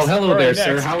right, next. Oh, hello All there, right,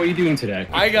 sir. next. How are you doing today?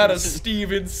 I got a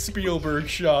Steven Spielberg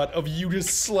shot of you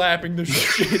just slapping the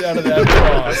shit out of that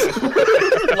cross.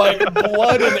 Like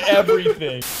blood and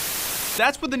everything.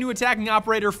 That's what the new attacking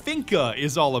operator Finka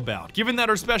is all about. Given that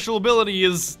her special ability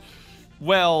is,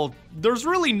 well, there's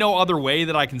really no other way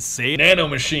that I can say it.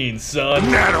 Nanomachine, son.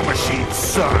 Nanomachine,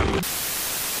 son.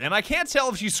 And I can't tell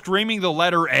if she's screaming the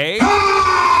letter A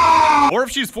or if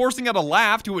she's forcing out a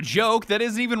laugh to a joke that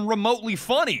isn't even remotely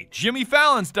funny. Jimmy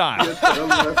Fallon style. I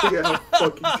forget how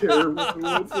fucking terrible it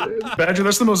was. Badger,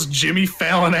 that's the most Jimmy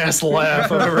Fallon-ass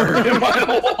laugh I've ever heard in my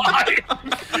life.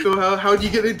 So how'd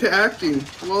you get into acting?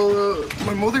 Well,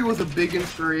 my mother was a big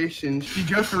inspiration. She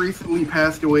just recently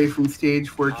passed away from stage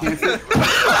 4 cancer.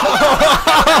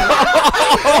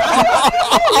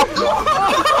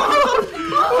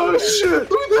 Oh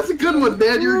shit! Ooh, that's a good one,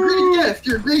 man. You're a great guest.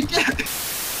 You're a great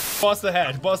guest. Bust the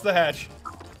hatch. Bust the hatch.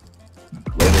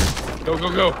 Go, go,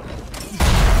 go.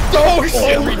 Oh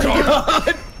shit!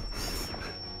 God.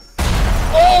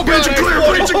 Oh, breach and clear,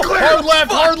 breach and clear. Hard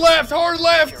left, hard left, hard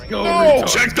left. Go, no.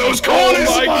 Check those corners.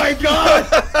 Oh my god.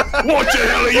 What the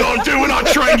hell are y'all doing? I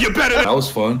trained you better than. That was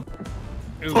fun.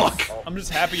 Oof. Fuck. I'm just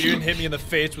happy you didn't hit me in the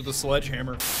face with a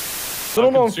sledgehammer. I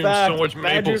consume so much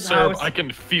maple syrup, I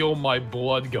can feel my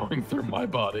blood going through my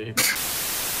body.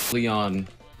 Leon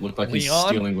looked like he's Leon?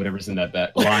 stealing whatever's in that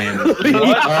lion. Oh,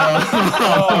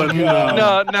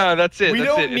 No, that's it. We that's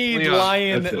don't it. It's need Leon.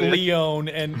 Lion, Leon,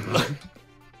 and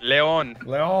Leon.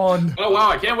 Leon. Oh wow,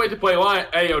 I can't wait to play Lion.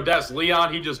 Hey yo, that's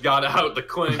Leon, he just got out the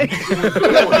clinch.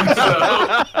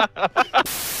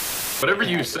 Whatever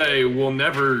you say will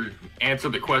never answer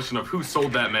the question of who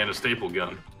sold that man a staple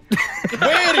gun.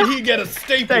 Where did he get a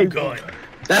staple gun?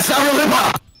 That's not really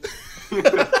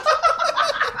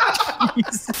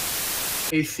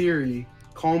Hey Siri,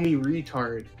 call me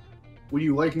retard. Would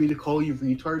you like me to call you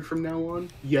retard from now on?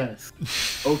 Yes.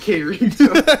 Okay,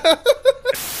 retard.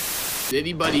 Does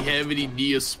anybody have any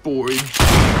Neosporin?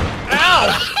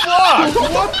 Ow! Fuck!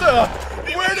 What the?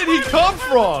 Where did he come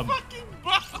from?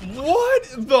 What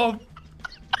the?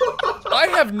 I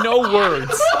have no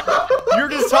words. You're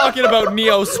just talking about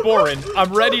Neosporin.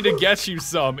 I'm ready to get you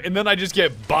some, and then I just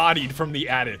get bodied from the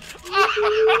attic.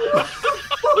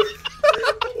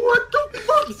 What the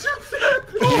fuck is that?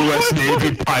 U.S.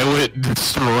 Navy pilot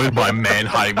destroyed by man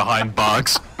hiding behind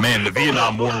box. Man, the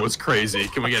Vietnam War was crazy.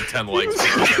 Can we get 10 likes?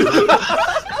 I'm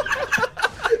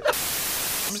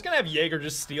just gonna have Jaeger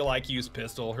just steal IQ's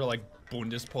pistol, her like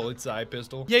Bundespolizei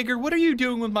pistol. Jaeger, what are you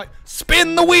doing with my—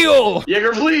 Spin the wheel!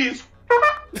 Jaeger, please!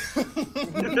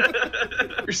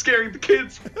 You're scaring the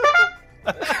kids.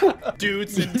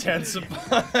 Dudes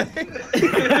intensify.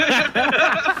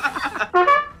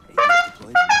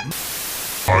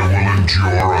 I will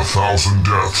endure 1,000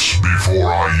 deaths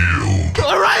before I yield.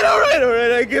 Alright,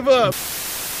 I give up.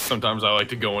 Sometimes I like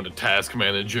to go into Task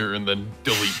Manager and then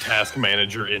delete Task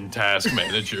Manager in Task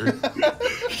Manager.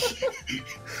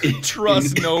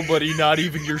 Trust nobody, not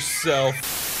even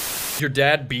yourself. Your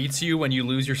dad beats you when you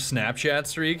lose your Snapchat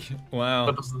streak? Wow.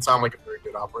 That doesn't sound like a very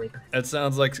good operator. That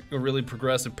sounds like a really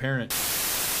progressive parent.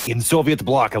 In Soviet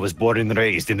bloc, I was born and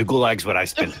raised in the gulags where I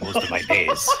spent most of my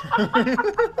days.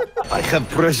 I have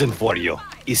present for you.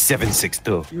 Is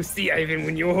 762. You see, Ivan,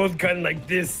 when you hold gun like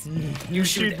this, you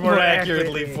Shoot more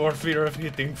accurately for fear of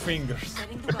hitting fingers.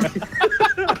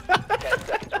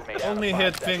 Only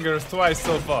hit fingers twice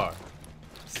so far.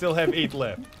 Still have 8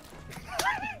 left.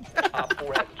 Op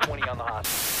 4 has 20 on the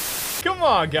hostage. Come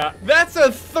on, guy. That's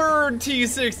a third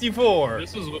T-64.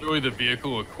 This is literally the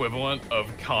vehicle equivalent of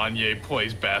Kanye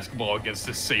plays basketball against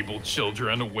disabled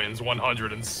children and wins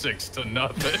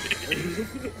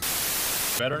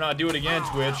 106-0. Better not do it again,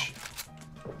 Twitch.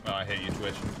 Oh, I hate you,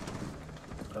 Twitch.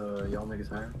 Y'all make us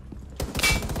higher?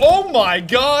 Oh my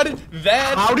god!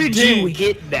 That How did you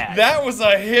hit that? That was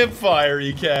a hip fire,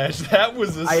 Ekash. That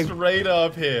was a straight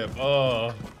up hip.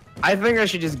 Oh. I think I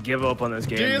should just give up on this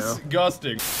game now.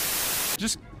 Disgusting.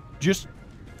 Just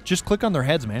click on their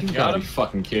heads, man. You gotta be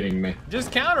fucking kidding me.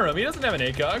 Just counter him. He doesn't have an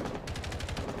ACOG.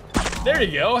 There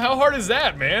you go. How hard is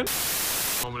that, man?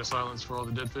 Moment of silence for all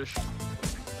the dead fish.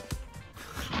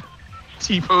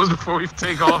 T-pose before we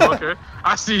take off, okay?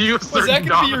 I see you. Was that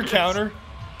gonna be your counter?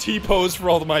 T-pose for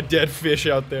all of my dead fish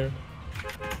out there.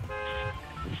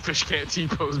 Fish can't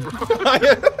T-pose, bro.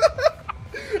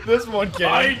 This one can.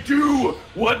 I do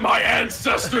what my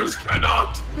ancestors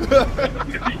cannot.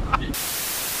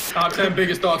 Top 10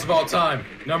 biggest thoughts of all time.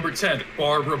 Number 10,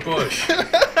 Barbara Bush.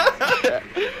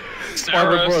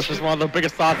 Barbara Bush is one of the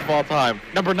biggest thoughts of all time.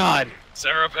 Number 9,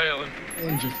 Sarah Palin.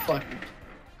 And you fucking.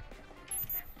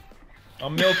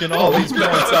 I'm milking all these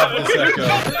points off this echo.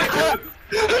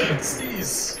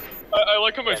 Jeez. I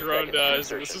like how my drone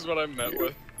dies, and this is what I'm met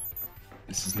with.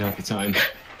 This is not the time.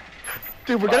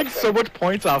 Dude, we're getting so much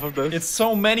points off of this. It's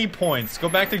so many points. Go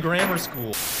back to grammar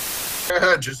school.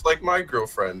 Just like my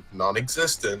girlfriend,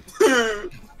 non-existent.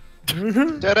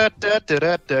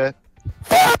 Da-da-da-da-da-da.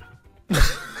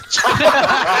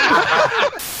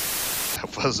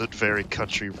 That wasn't very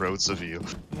country roads of you.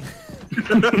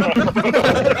 We've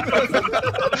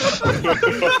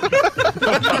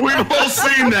all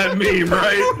seen that meme,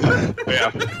 right?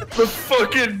 Yeah. The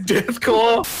fucking death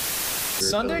claw.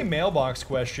 Sunday mailbox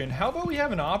question. How about we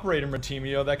have an operator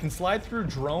Matimio that can slide through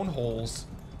drone holes?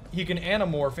 He can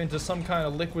anamorph into some kind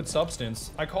of liquid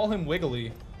substance. I call him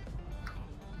Wiggly.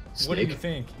 Snake? What do you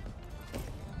think?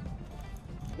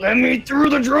 Let me through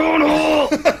the drone hole!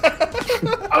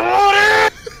 I want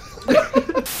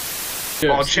it!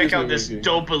 Oh, check out this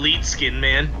dope elite skin,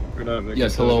 man.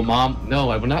 Yes, hello, Mom. No,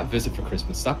 I will not visit for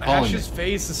Christmas. Stop calling me. Ash's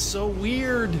face is so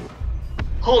weird.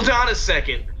 Hold on a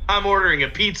second. I'm ordering a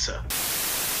pizza.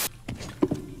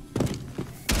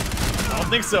 I don't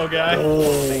think so, guy.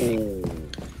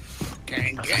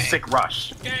 Gang, gang. Sick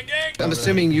rush. Gang, gang. I'm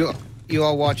assuming you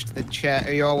all watched the chat,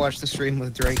 or you all watched the stream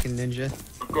with Drake and Ninja.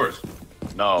 Of course.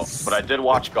 No, but I did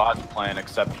watch God's Plan,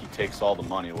 except he takes all the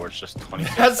money, where it's just 20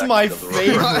 That's my seconds of the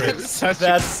favorite. road.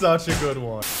 That's such a good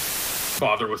one.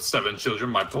 Father with 7 children,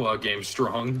 my pull-out game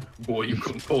strong. Boy, you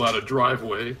couldn't pull out a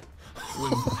driveway.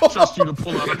 Wouldn't trust you to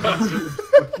pull out a concert.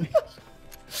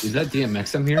 Is that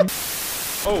DMX I'm hearing?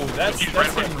 Oh, that's him,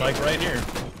 like right here.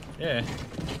 Yeah.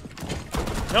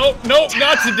 Nope, nope,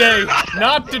 not today.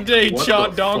 Not today,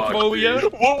 Chot Donkfolio.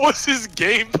 What was his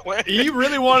game plan? He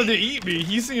really wanted to eat me.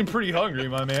 He seemed pretty hungry,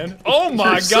 my man. Oh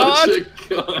my You're god! such a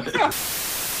god.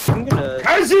 I'm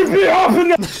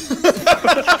gonna.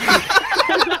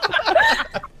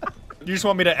 You just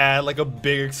want me to add like a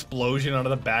big explosion onto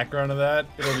the background of that?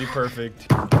 It'll be perfect.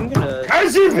 I'm gonna.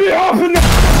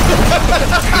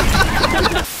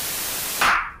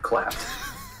 Clap.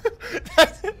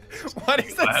 Why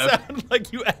does that sound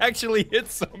like you actually hit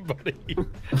somebody?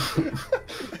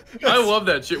 I love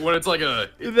that shit when it's like a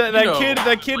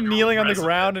that kid kneeling on the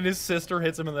ground and his sister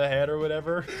hits him in the head or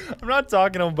whatever. I'm not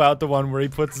talking about the one where he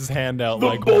puts his hand out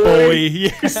like boy.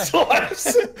 Yeah.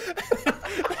 Slaps.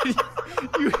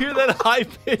 You hear that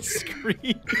high-pitched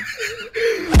scream?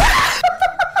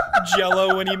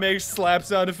 Jello, when he makes slap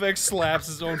sound effects, slaps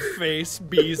his own face.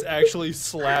 Bees actually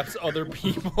slaps other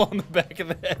people on the back of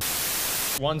the head.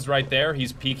 One's right there.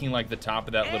 He's peeking like the top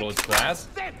of that little glass.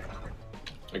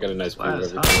 I got a nice view of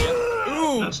everything.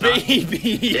 Ooh,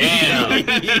 baby! Damn.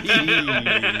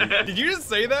 Did you just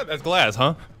say that? That's glass,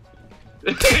 huh?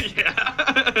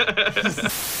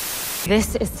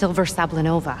 This is Silver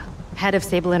Sablinova, head of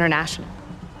Sable International,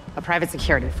 a private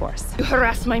security force. You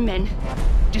harass my men,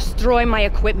 destroy my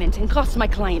equipment, and cost my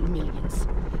client millions.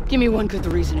 Give me one good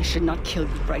reason I should not kill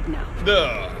you right now.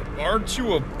 Aren't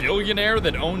you a billionaire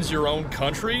that owns your own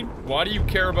country? Why do you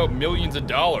care about millions of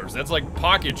dollars? That's like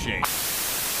pocket change.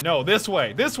 No, this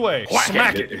way, this way.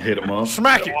 Smack it. Hit him up.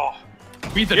 Smack it.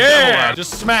 Beat the devil out.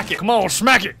 Just smack it. Come on,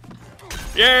 smack it.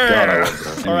 Yeah.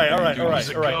 All right.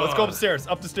 Let's go upstairs.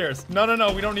 Up the stairs.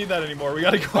 No. We don't need that anymore. We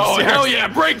gotta go upstairs. Oh hell yeah!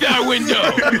 Break that window.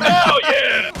 Hell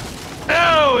yeah!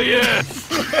 Hell yeah!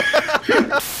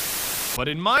 But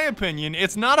in my opinion,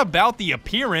 it's not about the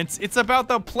appearance. It's about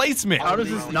the placement. How does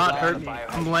this not hurt me?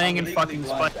 I'm laying in fucking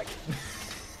spike.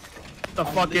 The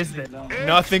fuck is it?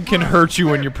 Nothing can hurt you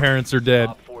when your parents are dead.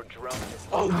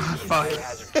 Oh, fuck.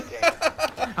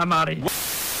 I'm out of here.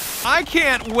 I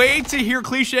can't wait to hear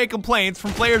cliche complaints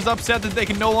from players upset that they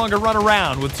can no longer run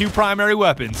around with 2 primary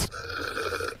weapons.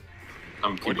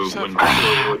 I'm keeping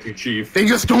window with you, Chief. They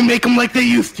just don't make them like they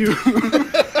used to.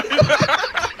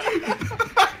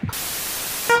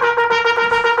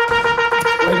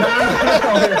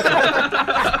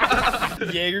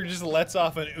 Jaeger just lets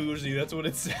off an Uzi. That's what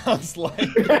it sounds like.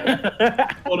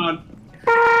 Hold on.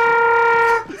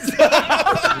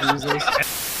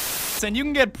 And you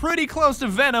can get pretty close to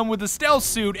Venom with a stealth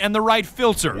suit and the right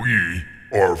filter. We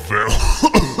are Venom.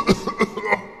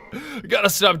 Gotta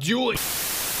stop Julie.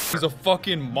 He's a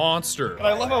fucking monster. And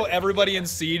I love how everybody in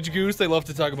Siege Goose, they love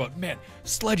to talk about, man,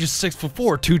 Sledge is 6'4",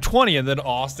 220, and then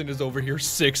Austin is over here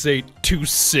 6'8",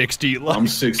 260. Like, I'm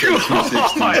 6'8",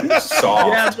 260.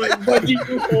 Soft. Yeah, but you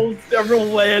hold several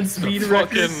land speed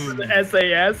records.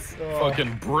 SAS.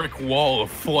 Fucking brick wall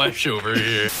of flesh over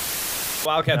here.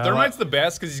 Wildcat Thermite's the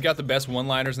best because he's got the best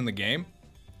one-liners in the game,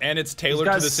 and it's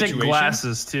tailored to the situation. Sick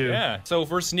glasses too. Yeah. So if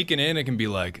we're sneaking in, it can be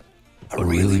like a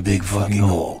really big fucking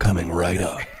hole coming right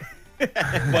up.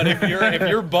 But if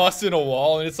you're busting a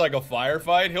wall and it's like a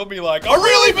firefight, he'll be like, a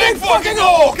really big fucking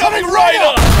hole coming right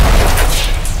up.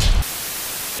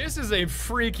 This is a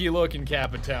freaky looking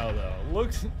Capital though.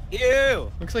 Looks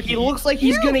like he looks like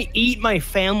he's gonna eat my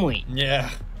family. Yeah,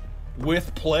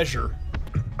 with pleasure.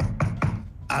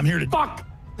 I'm here to fuck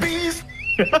bees.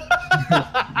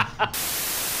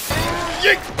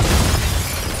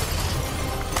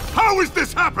 How is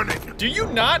this happening? Do you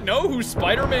not know who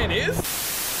Spider-Man is?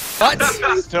 What?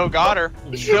 Still got her.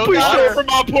 Still Please got show her. from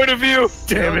my point of view.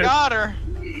 Still got her.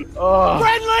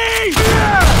 Friendly!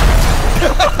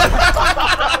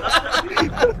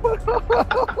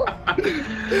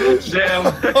 Damn.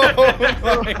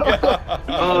 Oh my God.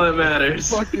 All that matters.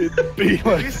 Fucking be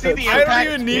You see the I impact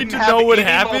don't even need didn't to have know what any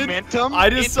happened. momentum. I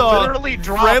just It saw literally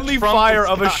dropped friendly from fire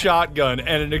the of a sky. shotgun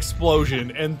and an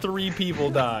explosion, and 3 people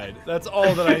died. That's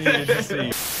all that I needed to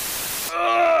see.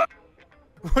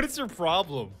 What is your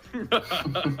problem?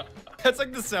 That's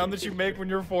like the sound that you make when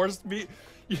you're forced to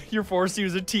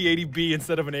use a T-80B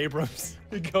instead of an Abrams.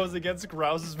 It goes against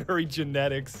Grouse's very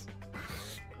genetics.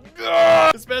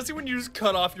 Especially when you just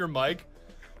cut off your mic.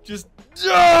 Just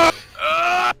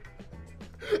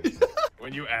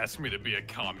When you ask me to be a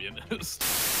communist.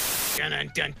 Dun dun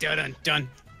dun dun dun dun.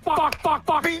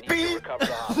 Fuck, beep, beep.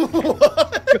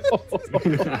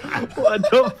 What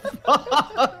the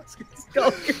fuck?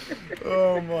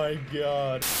 oh my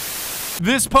God.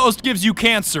 This post gives you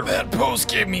cancer. That post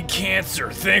gave me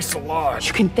cancer. Thanks a lot.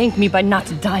 You can thank me by not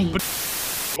dying.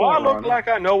 Do I look like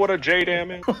I know what a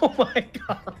JDAM is? Oh my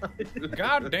God.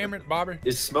 God damn it, Bobby.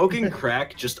 Is smoking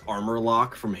crack just armor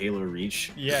lock from Halo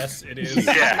Reach? Yes, it is.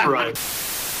 Yeah, right.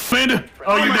 Amanda,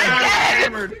 oh, you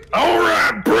hammered. All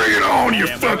right, bring it on, you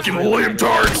fucking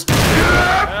libtards.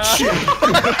 Yeah, shit.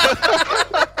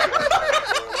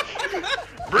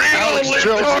 Bring it on,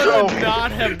 libtards. Could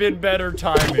not have been better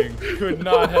timing. Could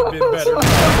not have been better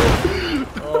timing.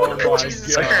 Oh my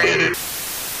God.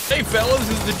 Hey fellas,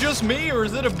 is it just me or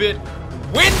is it a bit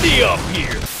windy up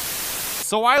here?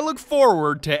 So I look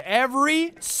forward to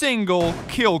every single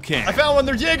kill cam. I found one,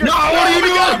 they're Jaegers. No, what are you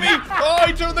doing? Got me. Oh,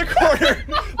 he turned the corner.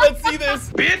 Let's see this.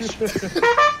 Bitch.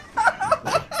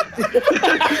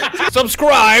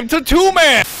 Subscribe to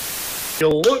 2-Man. You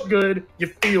look good, you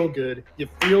feel good, you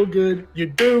feel good, you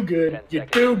do good, you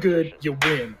do good, you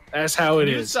win. That's how it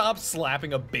Can you is. stop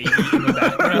slapping a baby in the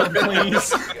background,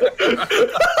 please?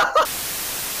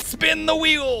 Spin the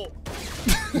wheel.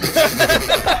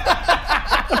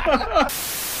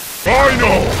 I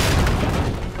know.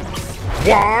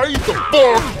 Why the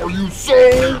fuck are you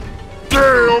so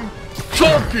damn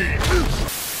chunky?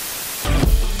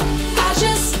 I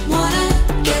just wanna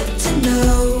get to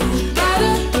know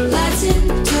better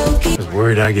Latin talking. I was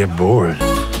worried I'd get bored.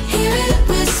 Hear it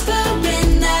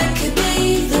whispering that could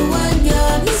be the one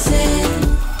you're missing.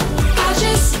 I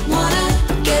just wanna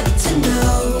get to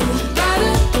know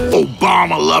better.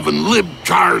 Obama loving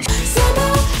libtards. Somebody